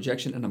lot of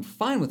rejection, and I'm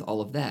fine with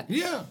all of that.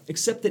 Yeah.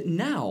 Except that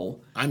now...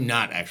 I'm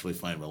not actually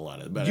fine with a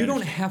lot of it, but you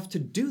don't have to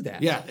do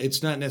that. Yeah,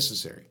 it's not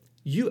necessary.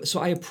 So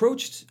I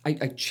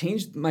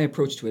changed my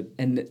approach to it,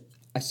 and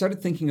I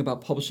started thinking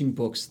about publishing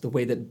books the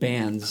way that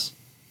bands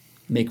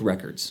make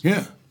records.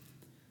 Yeah.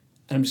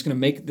 And I'm just going to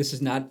make, this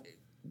is not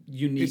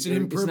unique. It's an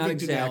imperfect not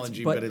exact,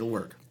 analogy, but it'll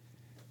work.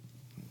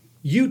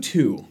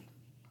 U2,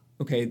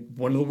 okay,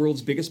 one of the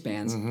world's biggest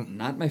bands,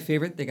 not my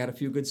favorite. They got a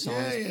few good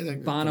songs.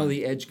 Bono,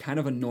 The Edge kind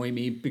of annoy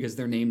me because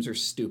their names are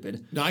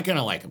stupid. No, I kind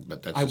of like them,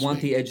 but that's I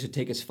want The Edge to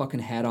take his fucking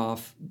hat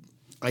off.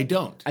 I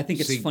don't. I think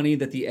it's funny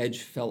that The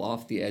Edge fell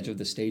off the edge of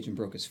the stage and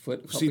broke his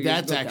foot.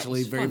 That's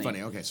actually very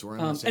funny. Okay, so we're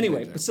on the same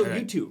anyway, page so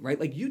right. U2, right?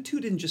 Like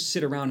U2 didn't just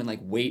sit around and like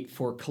wait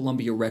for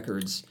Columbia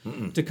Records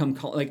to come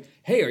call. Like,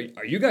 hey,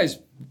 are you guys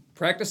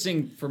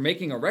practicing for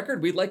making a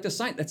record? We'd like to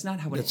sign. That's not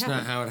how it happened. That's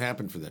not how it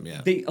happened for them.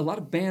 Yeah. A lot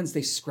of bands,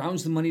 they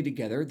scrounge the money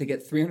together. They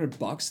get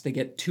 $300. They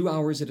get 2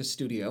 hours at a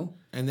studio.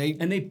 And they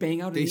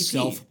bang out an EP. They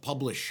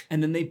self-publish.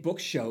 And then they book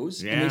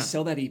shows. And they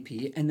sell that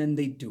EP. And then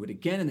they do it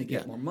again. And they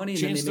get more money.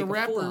 And Chance then they make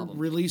the a full Rapper album.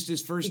 released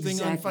his first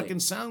thing on fucking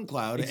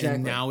SoundCloud.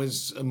 And now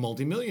is a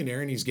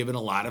multimillionaire. And he's given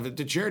a lot of it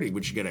to charity,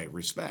 which you got to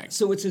respect.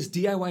 So it's this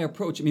DIY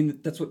approach. I mean,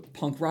 that's what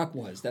punk rock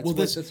was. That's what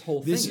this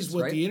whole thing is. This is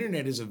what right? the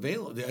internet is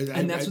available.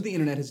 And that's what the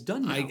internet has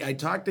done now. I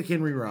talked to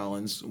Henry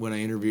Rollins when I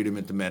interviewed him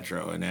at the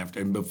Metro,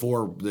 and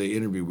before the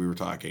interview we were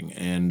talking,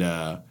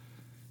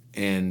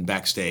 and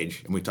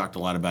backstage, and we talked a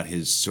lot about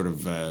his sort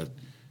of.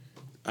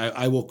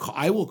 I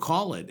will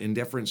call it in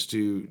deference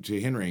to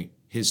Henry,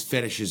 his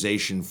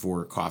fetishization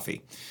for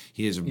coffee.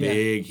 He is a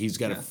big, he's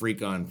got a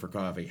freak on for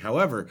coffee.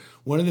 However,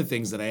 one of the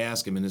things that I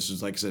asked him, and this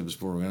was like I said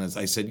before,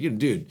 I said,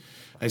 dude,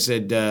 I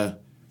said,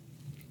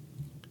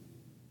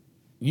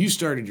 you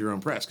started your own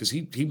press, because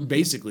he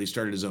basically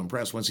started his own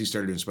press. Once he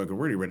started doing spoken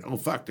word, he read, oh,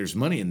 fuck, there's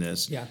money in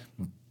this. Yeah.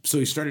 So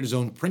he started his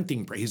own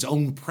his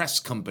own press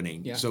company.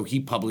 Yeah. So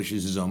he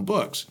publishes his own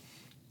books.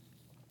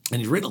 And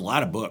he's written a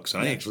lot of books.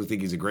 And I actually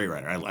think he's a great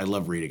writer. I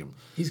love reading him.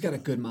 He's got a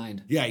good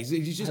mind. Yeah, he's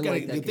just got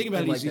the thing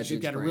about it, he's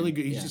just got a really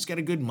good. He's just got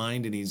a good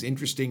mind, and he's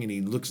interesting, and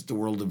he looks at the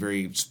world a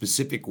very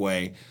specific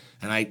way.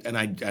 And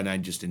I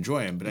just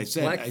enjoy him. But I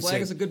said, Black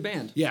Flag is a good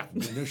band. Yeah,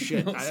 no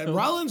shit.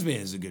 Rollins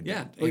Band is a good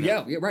band.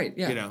 Yeah, right.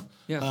 Yeah,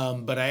 you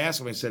know. But I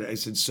asked him. I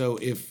said, so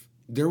if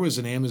there was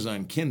an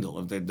Amazon Kindle,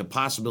 if the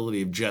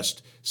possibility of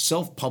just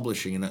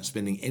self-publishing and not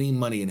spending any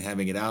money and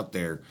having it out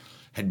there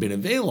had been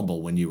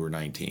available when you were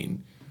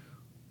 19.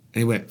 And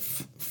he went,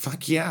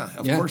 fuck yeah,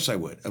 of course I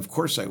would. Of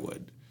course I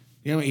would.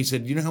 You know, he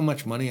said, you know how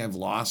much money I've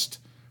lost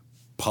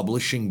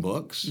publishing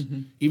books?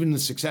 Mm-hmm. Even the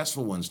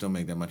successful ones don't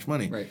make that much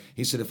money. Right.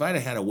 He said, if I'd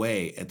have had a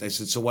way, I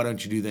said, so why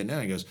don't you do that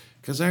now? He goes,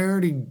 because I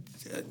already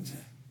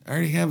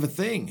have a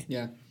thing.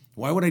 Yeah.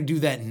 Why would I do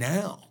that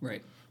now?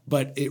 Right.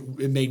 But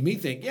it made me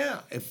think,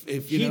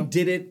 if he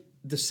did it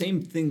the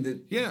same thing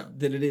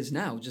that it is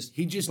now.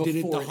 He just did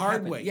it the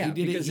hard way. Yeah, he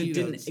did because it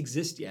didn't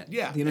exist yet.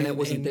 Yeah, the internet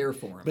wasn't there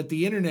for him. But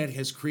the internet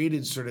has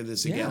created sort of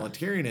this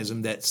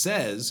egalitarianism that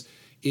says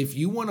if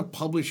you want to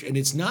publish, and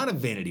it's not a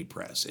vanity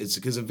press. It's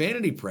because a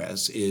vanity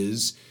press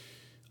is,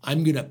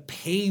 I'm going to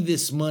pay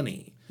this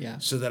money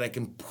so that I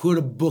can put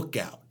a book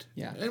out.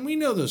 Yeah, and we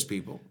know those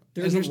people.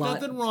 There's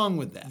nothing wrong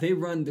with that.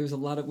 There's a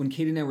lot of, when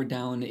Katie and I were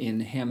down in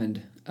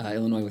Hammond,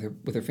 Illinois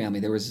with her family,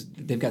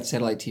 they've got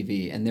satellite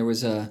TV, and there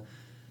was a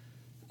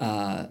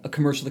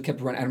commercial that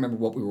kept running. I don't remember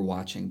what we were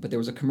watching, but there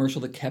was a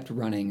commercial that kept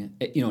running,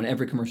 in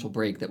every commercial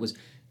break that was,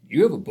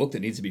 you have a book that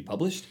needs to be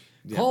published?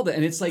 Yeah. Call that.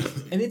 And it's like,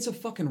 and it's a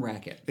fucking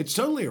racket. It's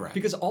totally a racket.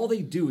 Because all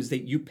they do is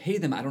you pay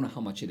them, I don't know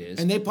how much it is.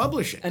 And they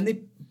publish it.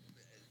 And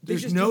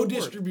there's no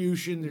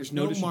distribution. There's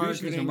no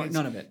marketing.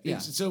 None of it. Yeah.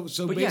 So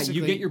but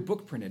basically, you get your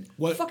book printed.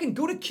 Fucking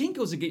go to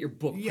Kinko's and get your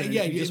book printed.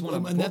 Yeah. You just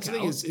want and that's the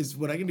thing is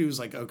what I can do is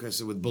like, okay,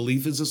 so with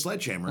Belief is a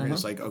Sledgehammer,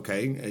 it's like,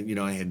 okay,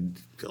 I had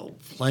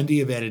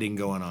plenty of editing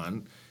going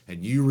on.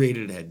 Had you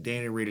rated it, had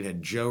Dana rated it,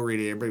 had Joe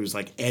rated it. Everybody was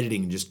like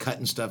editing and just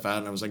cutting stuff out.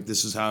 And I was like,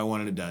 this is how I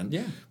wanted it done.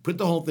 Yeah. Put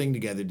the whole thing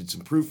together, did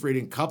some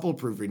proofreading,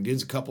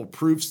 did a couple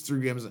proofs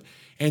through Amazon,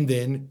 and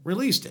then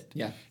released it.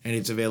 Yeah. And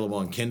it's available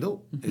on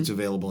Kindle. Mm-hmm. It's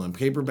available in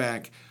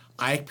paperback.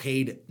 I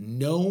paid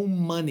no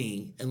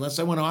money, unless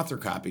I want author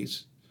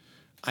copies,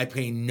 I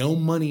pay no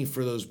money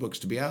for those books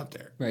to be out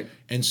there. Right.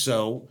 And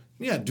so,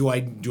 do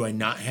I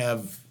not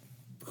have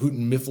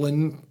Houghton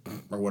Mifflin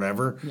or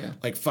whatever,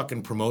 like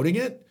fucking promoting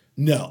it?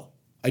 No.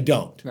 I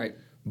don't. Right.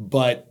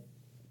 But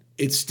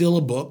it's still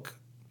a book.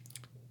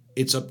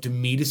 It's up to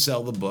me to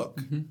sell the book.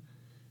 Mm-hmm.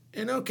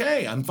 And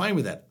okay, I'm fine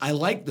with that. I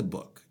like the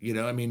book.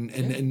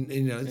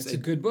 It's a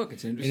good book.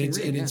 It's an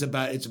interesting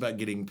read. It's about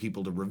getting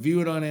people to review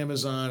it on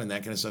Amazon and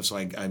that kind of stuff. So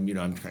I'm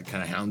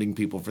kind of hounding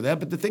people for that.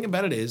 But the thing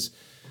about it is,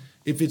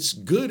 if it's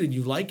good and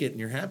you like it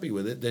and you're happy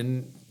with it,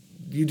 then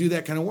you do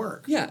that kind of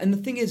work. Yeah, and the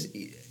thing is,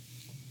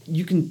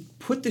 you can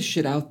put this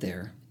shit out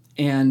there,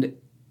 and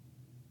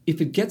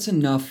if it gets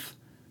enough.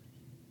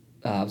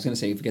 I was going to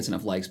say if it gets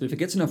enough likes, but if it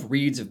gets enough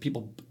reads,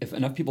 if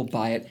enough people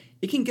buy it,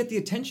 it can get the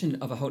attention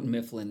of a Houghton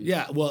Mifflin.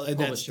 Yeah, well, and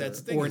that's the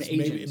thing. Or an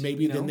agent.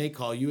 Maybe then they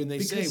call you and they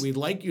say, we'd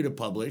like you to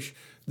publish.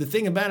 The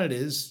thing about it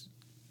is,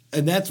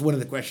 and that's one of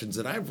the questions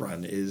that I've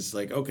run is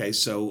like, okay,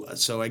 so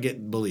I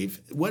get Belief.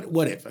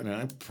 What if? And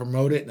I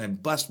promote it and I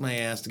bust my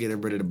ass to get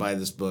everybody to buy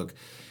this book,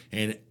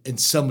 and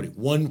somebody,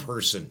 one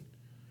person,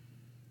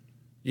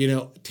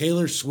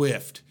 Taylor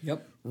Swift.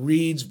 Yep.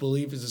 Reads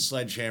Belief is a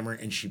Sledgehammer,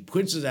 and she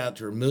puts it out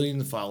to her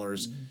million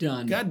followers.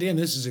 Done. God damn,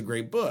 this is a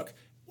great book.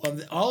 Well,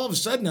 all of a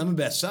sudden, I'm a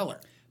bestseller.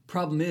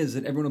 Problem is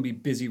that everyone will be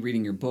busy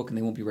reading your book, and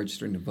they won't be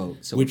registering to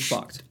vote, so it's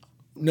fucked.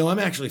 No, I'm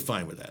actually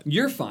fine with that.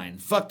 You're fine.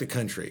 Fuck the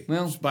country.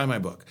 Well, just buy my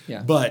book.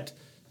 Yeah. But,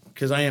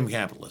 because I am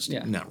capitalist.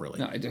 Yeah. Not really.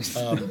 No, I just...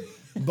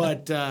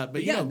 but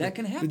that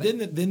can happen.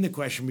 But then the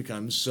question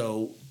becomes,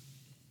 so...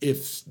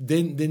 If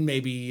then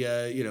maybe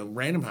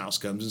Random House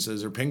comes and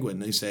says, or Penguin,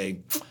 they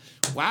say,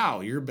 wow,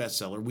 you're a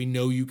bestseller. We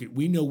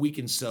know we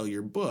can sell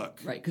your book.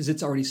 Right, because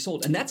it's already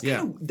sold. And that's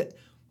kind of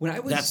when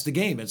I was that's the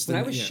game. When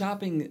I was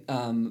shopping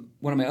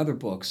one of my other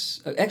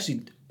books,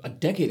 actually a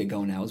decade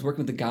ago now, I was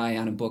working with a guy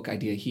on a book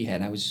idea he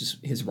had. I was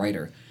just his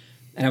writer.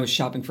 And I was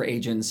shopping for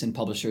agents and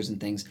publishers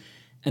and things.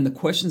 And the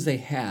questions they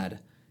had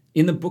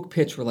in the book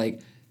pitch were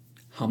like,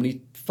 how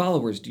many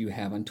followers do you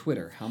have on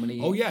Twitter? How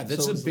many? Oh yeah,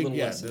 that's a big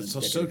that's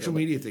a social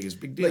media thing. It's a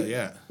big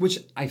deal. Which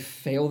I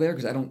fail there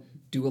because I don't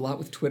do a lot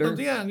with Twitter.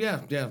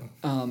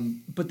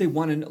 But they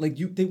want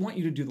to they want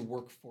you to do the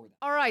work for them.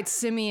 All right,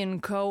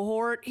 Simeon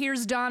cohort.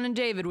 Here's Don and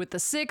David with the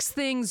 6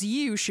 things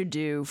you should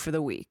do for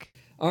the week.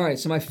 All right,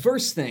 so my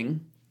first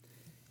thing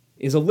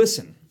is a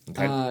listen.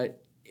 Okay.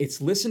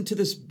 It's listen to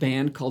this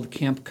band called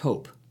Camp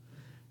Cope.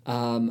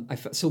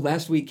 So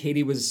last week,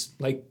 Katie was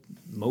like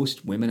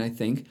most women, I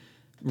think,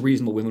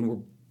 reasonable women were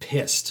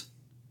pissed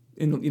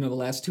in the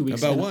last 2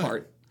 weeks About and what?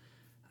 apart.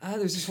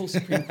 There's this whole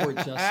Supreme Court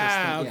justice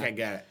thing. Okay,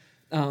 got it.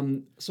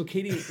 So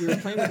Katie, we were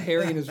playing with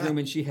Harry in his room,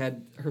 and she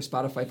had her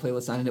Spotify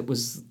playlist on, and it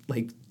was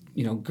like,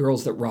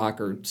 Girls That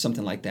Rock or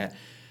something like that.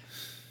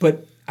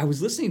 But I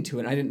was listening to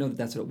it, and I didn't know that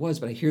that's what it was,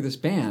 but I hear this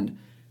band.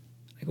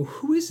 I go,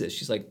 who is this?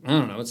 She's like, I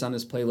don't know, it's on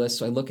this playlist.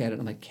 So I look at it,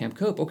 and I'm like, Camp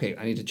Cope. Okay,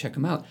 I need to check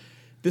them out.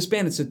 This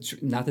band,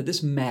 not that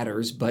this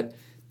matters, but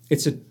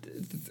it's a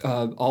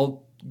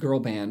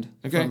all-girl band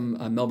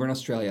from Melbourne,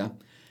 Australia.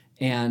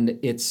 And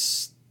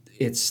it's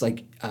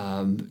like...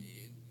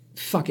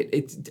 fuck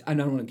it. I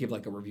don't want to give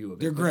like a review of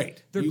it. They're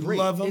great. They're you great.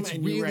 love them it's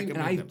and really, you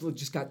recommend them. I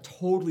just got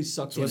totally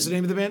sucked in. What's the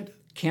name of the band?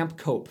 Camp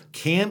Cope.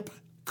 Camp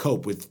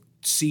Cope with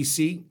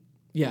CC?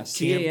 Yeah,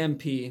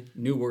 CAMP,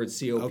 new word,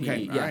 COPE.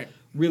 Okay, all right.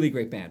 Really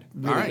great band.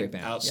 Really great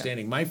band.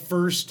 Outstanding. My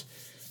first,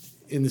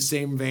 in the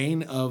same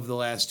vein of the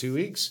last 2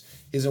 weeks,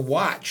 is a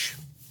watch.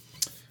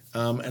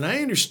 And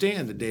I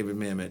understand that David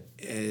Mamet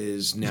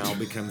has now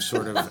become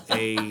sort of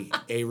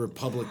a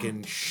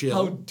Republican shill.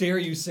 How dare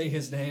you say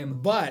his name?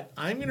 But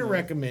I'm going to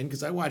recommend,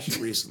 because I watched it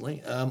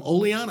recently,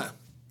 Oleana.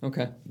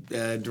 Okay.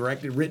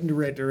 Directed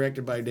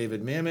by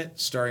David Mamet,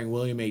 starring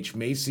William H.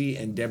 Macy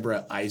and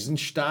Deborah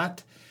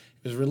Eisenstadt.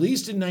 It was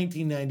released in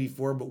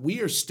 1994, but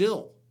we are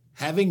still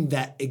having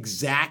that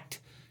exact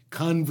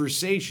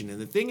conversation.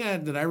 And the thing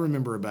that I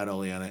remember about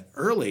Oleana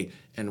early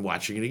and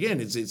watching it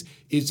again is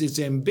it's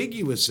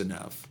ambiguous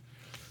enough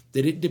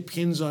that it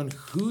depends on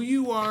who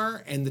you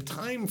are and the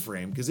time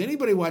frame. Because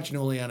anybody watching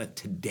Oleana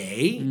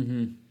today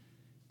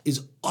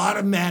is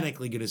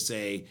automatically going to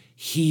say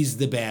he's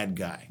the bad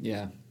guy.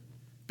 Yeah.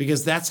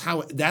 Because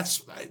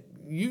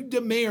you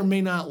may or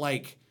may not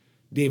like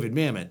David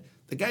Mamet.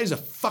 The guy's a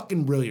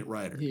fucking brilliant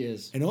writer. He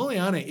is. And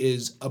Oleana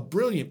is a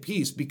brilliant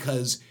piece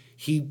because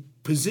he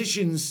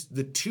positions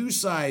the two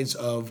sides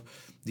of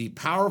the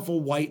powerful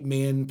white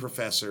man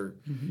professor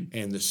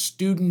and the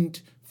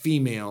student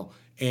female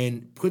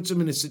and puts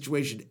them in a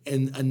situation,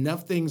 and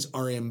enough things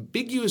are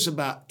ambiguous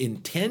about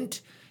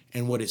intent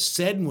and what is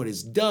said and what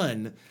is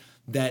done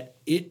that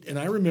and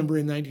I remember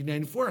in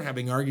 1994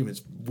 having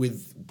arguments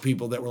with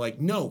people that were like,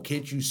 no,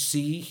 can't you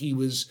see he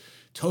was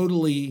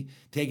totally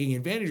taking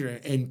advantage of her?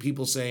 And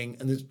people saying,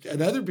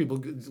 and other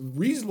people,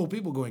 reasonable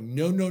people going,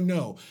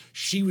 no,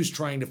 she was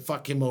trying to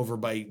fuck him over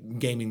by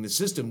gaming the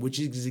system, which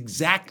is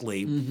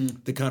exactly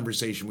the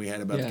conversation we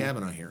had about the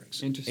Kavanaugh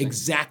hearings. Interesting.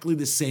 Exactly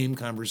the same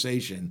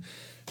conversation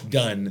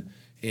done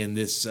in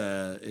this.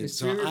 So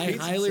I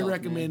highly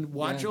recommend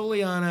watch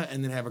Oleana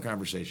and then have a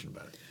conversation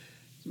about it.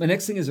 My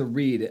next thing is a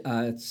read.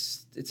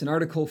 It's an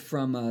article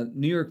from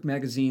New York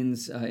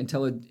Magazine's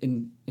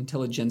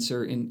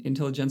Intelligencer. I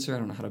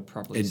don't know how to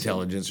properly say it.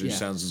 Intelligencer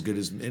sounds as good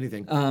as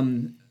anything.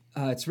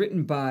 It's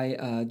written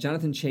by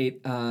Jonathan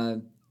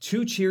Chait.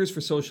 2 Cheers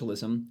for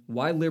Socialism: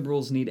 Why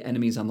Liberals Need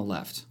Enemies on the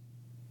Left.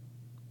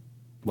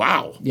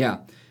 Wow. Yeah.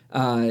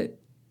 I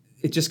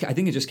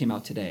think it just came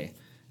out today.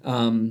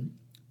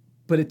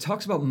 But it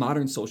talks about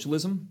modern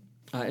socialism,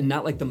 and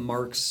not like the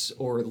Marx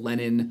or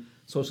Lenin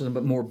socialism,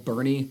 but more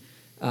Bernie.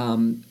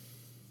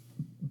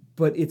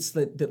 But it's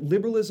that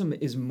liberalism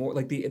is more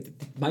like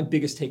my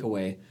biggest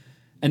takeaway,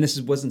 and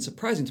this wasn't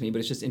surprising to me, but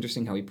it's just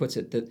interesting how he puts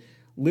it, that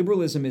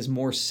liberalism is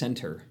more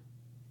center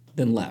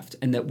than left,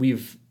 and that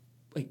we've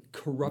like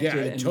corrupted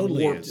and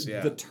warped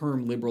the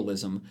term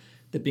liberalism,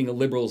 that being a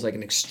liberal is like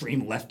an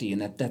extreme lefty,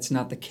 and that's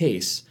not the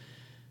case.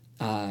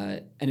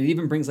 And it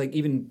even brings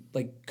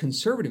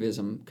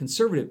conservatism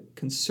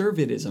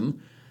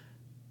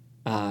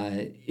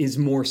is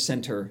more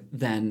center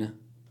than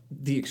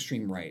the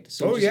extreme right.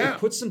 So it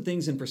puts some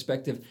things in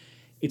perspective.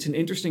 It's an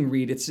interesting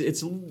read. It's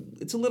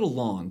a little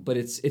long, but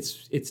it's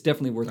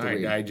definitely worth the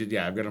read.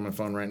 I've got it on my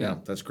phone right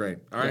now. That's great.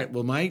 All right.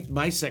 Well,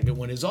 my second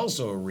one is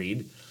also a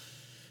read.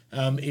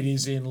 It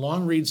is in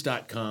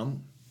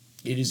longreads.com.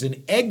 It is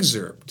an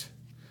excerpt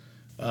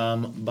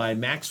by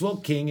Maxwell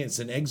King. It's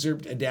an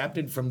excerpt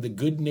adapted from The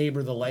Good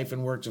Neighbor, The Life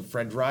and Works of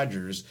Fred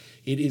Rogers.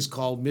 It is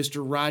called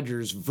Mr.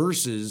 Rogers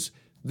versus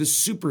the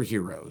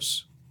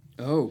Superheroes.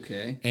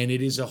 Okay. And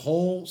it is a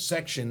whole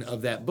section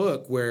of that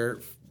book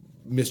where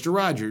Mr.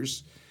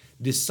 Rogers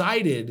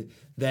decided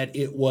that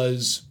it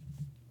was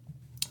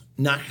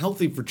not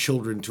healthy for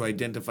children to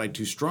identify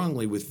too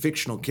strongly with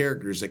fictional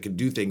characters that could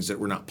do things that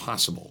were not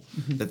possible.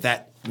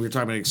 That we were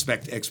talking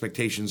about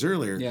expectations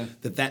earlier. Yeah.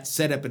 That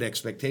set up an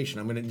expectation.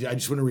 I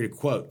just want to read a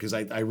quote because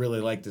I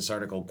really like this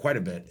article quite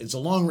a bit. It's a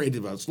long read.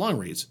 It's long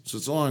reads, so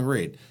it's a long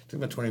read. It took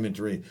about 20 minutes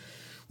to read.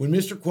 When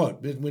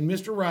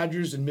Mr.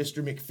 Rogers and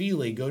Mr.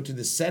 McFeely go to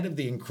the set of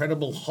The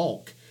Incredible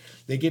Hulk,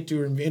 they get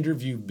to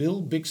interview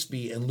Bill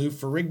Bixby and Lou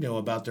Ferrigno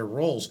about their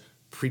roles,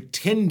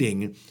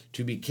 pretending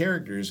to be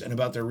characters, and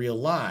about their real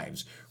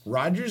lives.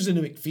 Rogers and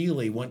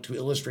McFeely want to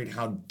illustrate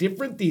how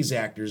different these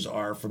actors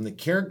are from the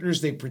characters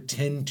they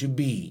pretend to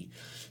be.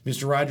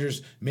 Mr.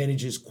 Rogers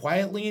manages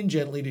quietly and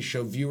gently to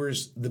show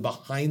viewers the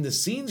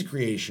behind-the-scenes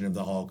creation of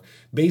the Hulk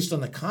based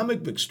on the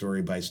comic book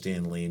story by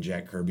Stan Lee and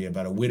Jack Kirby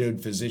about a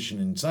widowed physician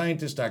and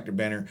scientist, Dr.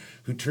 Banner,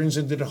 who turns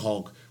into the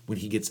Hulk when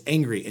he gets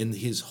angry. And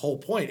his whole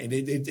point, and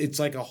it's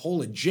like a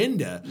whole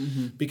agenda,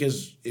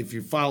 because if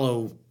you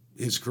follow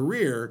his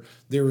career,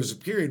 there was a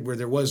period where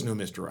there was no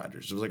Mr.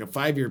 Rogers. It was like a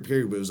 5-year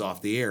period where it was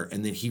off the air,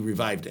 and then he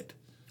revived it.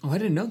 Oh, I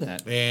didn't know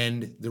that.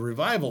 And the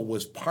revival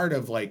was part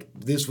of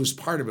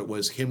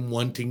was him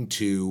wanting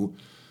to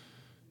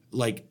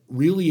like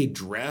really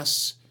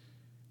address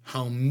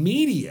how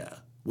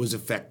media was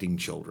affecting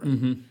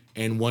children.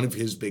 And one of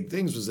his big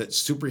things was that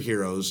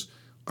superheroes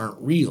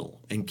aren't real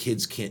and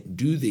kids can't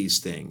do these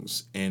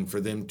things. And for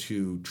them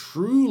to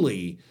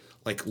truly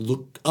like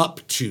look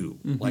up to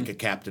like a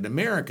Captain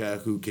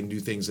America who can do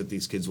things that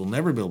these kids will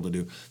never be able to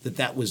do,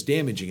 that was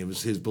damaging. It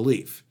was his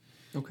belief.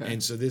 Okay.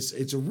 And so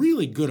it's a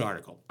really good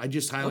article. I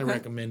just highly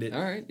recommend it.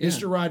 All right. Yeah.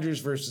 Mr. Rogers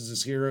versus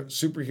his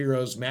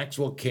superheroes,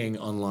 Maxwell King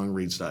on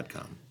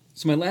longreads.com.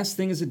 So my last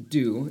thing is a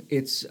do.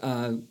 It's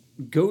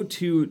go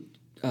to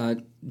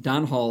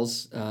Don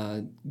Hall's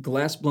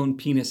Glass Blown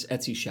Penis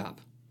Etsy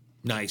shop.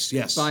 Nice,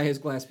 yes. Buy his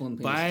glass blown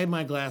penis. Buy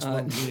my glass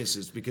blown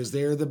penises because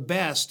they're the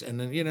best. And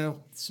then,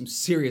 some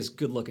serious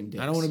good looking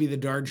dicks. I don't want to be the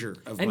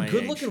Darger of my and age.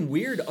 good looking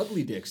weird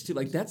ugly dicks too.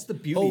 Like that's the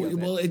beauty of it.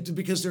 Well,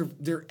 because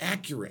they're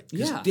accurate.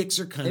 Because dicks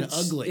are kind of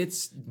ugly.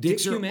 It's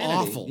dicks are humanity.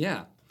 awful.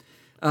 Yeah.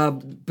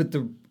 But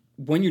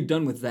when you're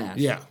done with that,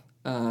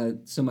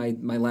 so my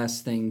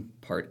last thing,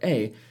 part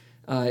A,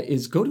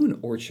 is go to an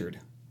orchard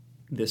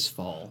this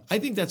fall. I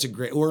think that's a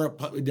great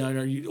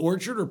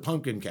orchard or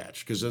pumpkin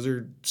patch because those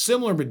are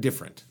similar but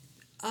different.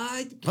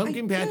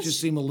 Pumpkin patches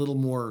seem a little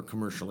more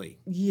commercially.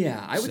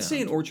 Yeah, I would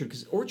say an orchard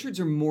because orchards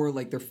are more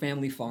like they're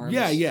family farms.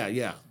 Yeah.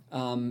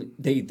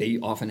 They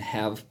often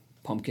have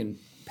pumpkin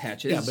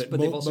patches, Yeah, but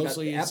they've also got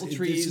mostly apple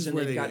trees and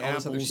they've got all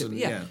this other shit.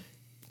 Yeah.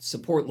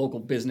 Support local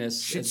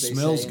business. Shit as they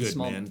smells say, good,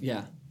 man.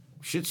 Yeah.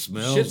 Shit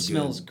smells Shit good.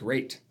 smells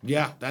great.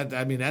 Yeah,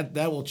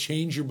 that will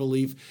change your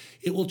belief.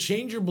 It will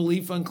change your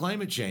belief on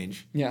climate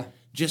change. Yeah.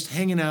 Just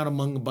hanging out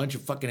among a bunch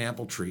of fucking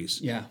apple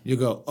trees. Yeah. You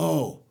go,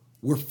 oh,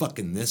 we're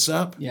fucking this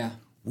up? Yeah.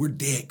 We're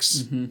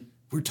dicks.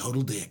 We're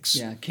total dicks.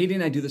 Yeah. Katie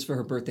and I do this for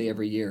her birthday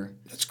every year.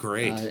 That's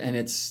great. And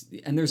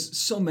there's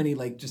so many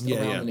like just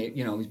around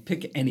the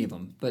pick any of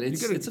them. But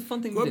it's a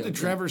fun thing to do. Go up to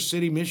Traverse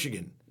City,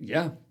 Michigan.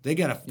 Yeah. They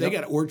got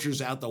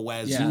orchards out the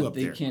wazoo up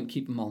there. They can't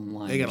keep them all in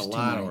line. They got a There's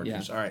lot too of many.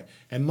 orchards. Yeah. All right.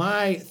 And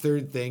my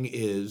third thing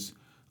is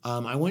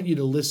I want you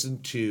to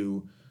listen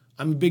to,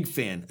 I'm a big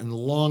fan and a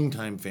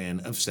longtime fan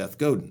of Seth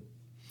Godin.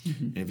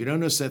 And if you don't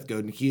know Seth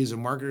Godin, he is a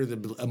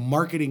marketer, a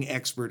marketing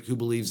expert who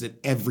believes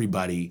that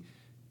everybody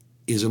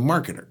is a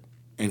marketer.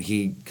 And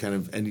he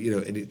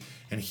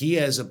and he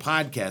has a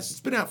podcast. It's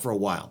been out for a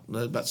while,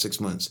 about 6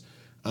 months,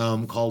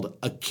 called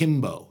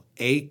Akimbo,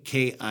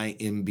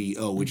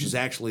 Akimbo, which is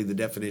actually the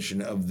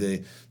definition of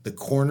the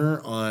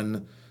corner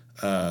on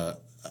a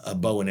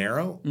bow and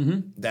arrow,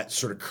 that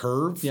sort of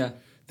curve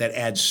that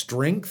adds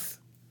strength.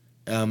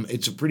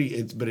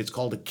 It's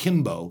called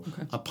Akimbo,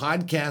 a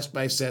podcast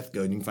by Seth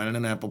Godin. You can find it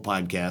on Apple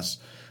Podcasts.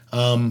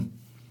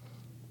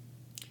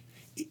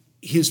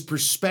 His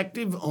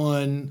perspective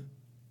on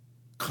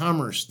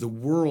commerce, the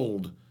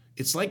world,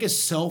 it's like a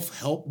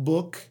self-help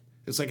book.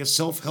 It's like a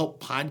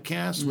self-help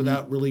podcast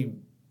without really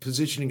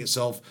positioning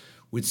itself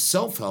with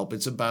self-help.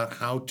 It's about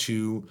how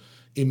to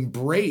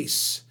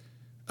embrace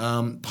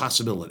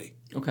possibility.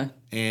 Okay.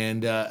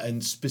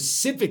 And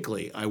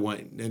specifically,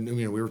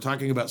 we were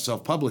talking about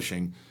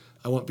self-publishing.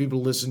 I want people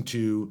to listen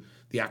to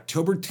the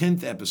October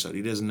 10th episode.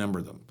 He doesn't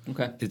number them.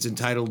 Okay. It's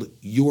entitled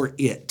You're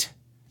It.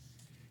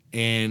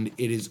 And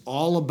it is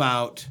all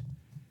about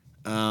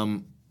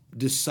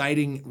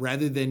deciding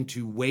rather than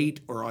to wait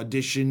or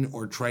audition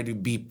or try to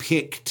be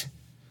picked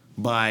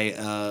by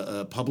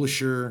a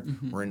publisher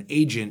or an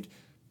agent,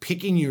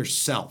 picking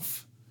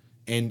yourself.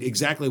 And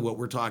exactly what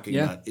we're talking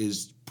about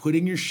is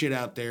putting your shit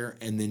out there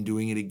and then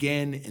doing it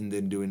again and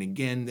then doing it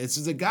again. This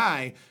is a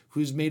guy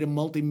who's made a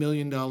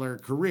multi-million-dollar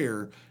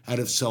career out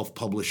of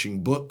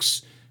self-publishing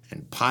books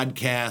and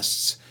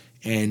podcasts.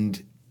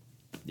 And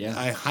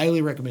I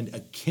highly recommend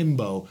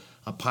Akimbo,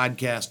 a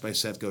podcast by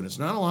Seth Godin. It's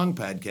not a long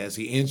podcast.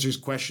 He answers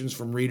questions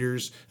from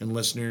readers and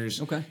listeners.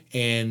 Okay.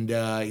 And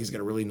he's got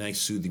a really nice,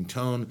 soothing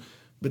tone.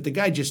 But the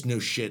guy just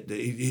knows shit.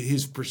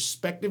 His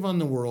perspective on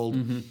the world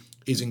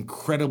is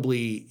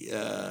incredibly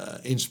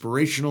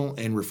inspirational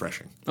and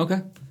refreshing.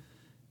 Okay.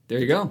 There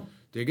you go.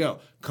 There you go.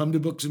 Come to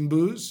Books and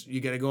Booze.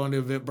 You got to go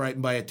onto Eventbrite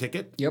and buy a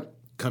ticket. Yep.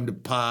 Come to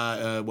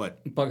Bughouse.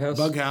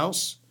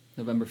 Bughouse.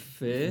 November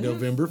 5th.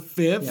 November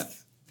 5th. Yep.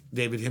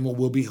 David Himmel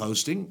will be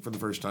hosting for the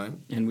first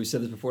time. And we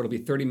said this before, it'll be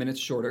 30 minutes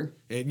shorter.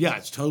 And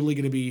it's totally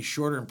going to be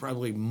shorter and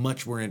probably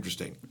much more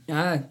interesting.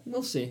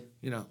 We'll see.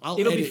 It'll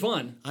be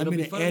fun. I'm going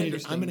to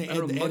edit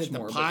the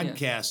more,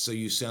 podcast so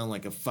you sound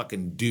like a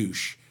fucking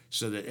douche.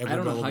 so that I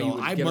don't know everybody how will you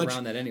go, would get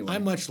around that anyway.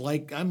 I'm much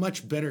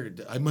better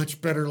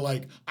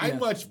like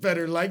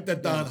the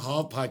Don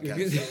Hall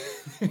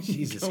podcast.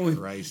 Jesus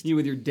Christ. You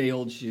with your day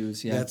old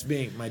shoes. Yeah. That's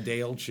me, my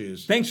day old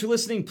shoes. Thanks for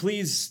listening.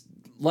 Please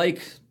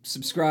like,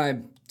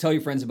 subscribe, tell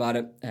your friends about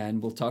it,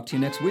 and we'll talk to you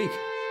next week.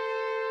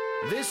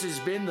 This has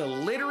been the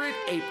Literate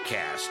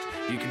ApeCast.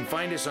 You can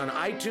find us on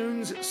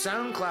iTunes,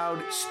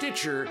 SoundCloud,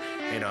 Stitcher,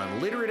 and on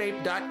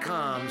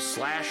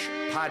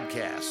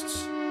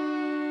literateape.com/podcasts.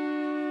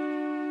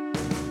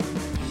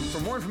 For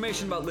more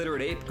information about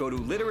Literate Ape, go to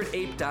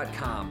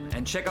literateape.com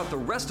and check out the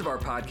rest of our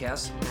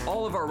podcasts,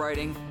 all of our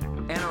writing,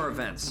 and our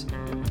events.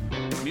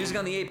 Music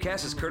on the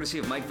ApeCast is courtesy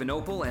of Mike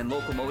Vinopal and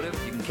Locomotive.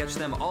 You can catch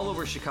them all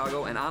over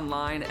Chicago and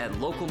online at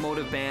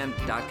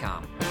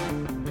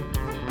locomotiveband.com.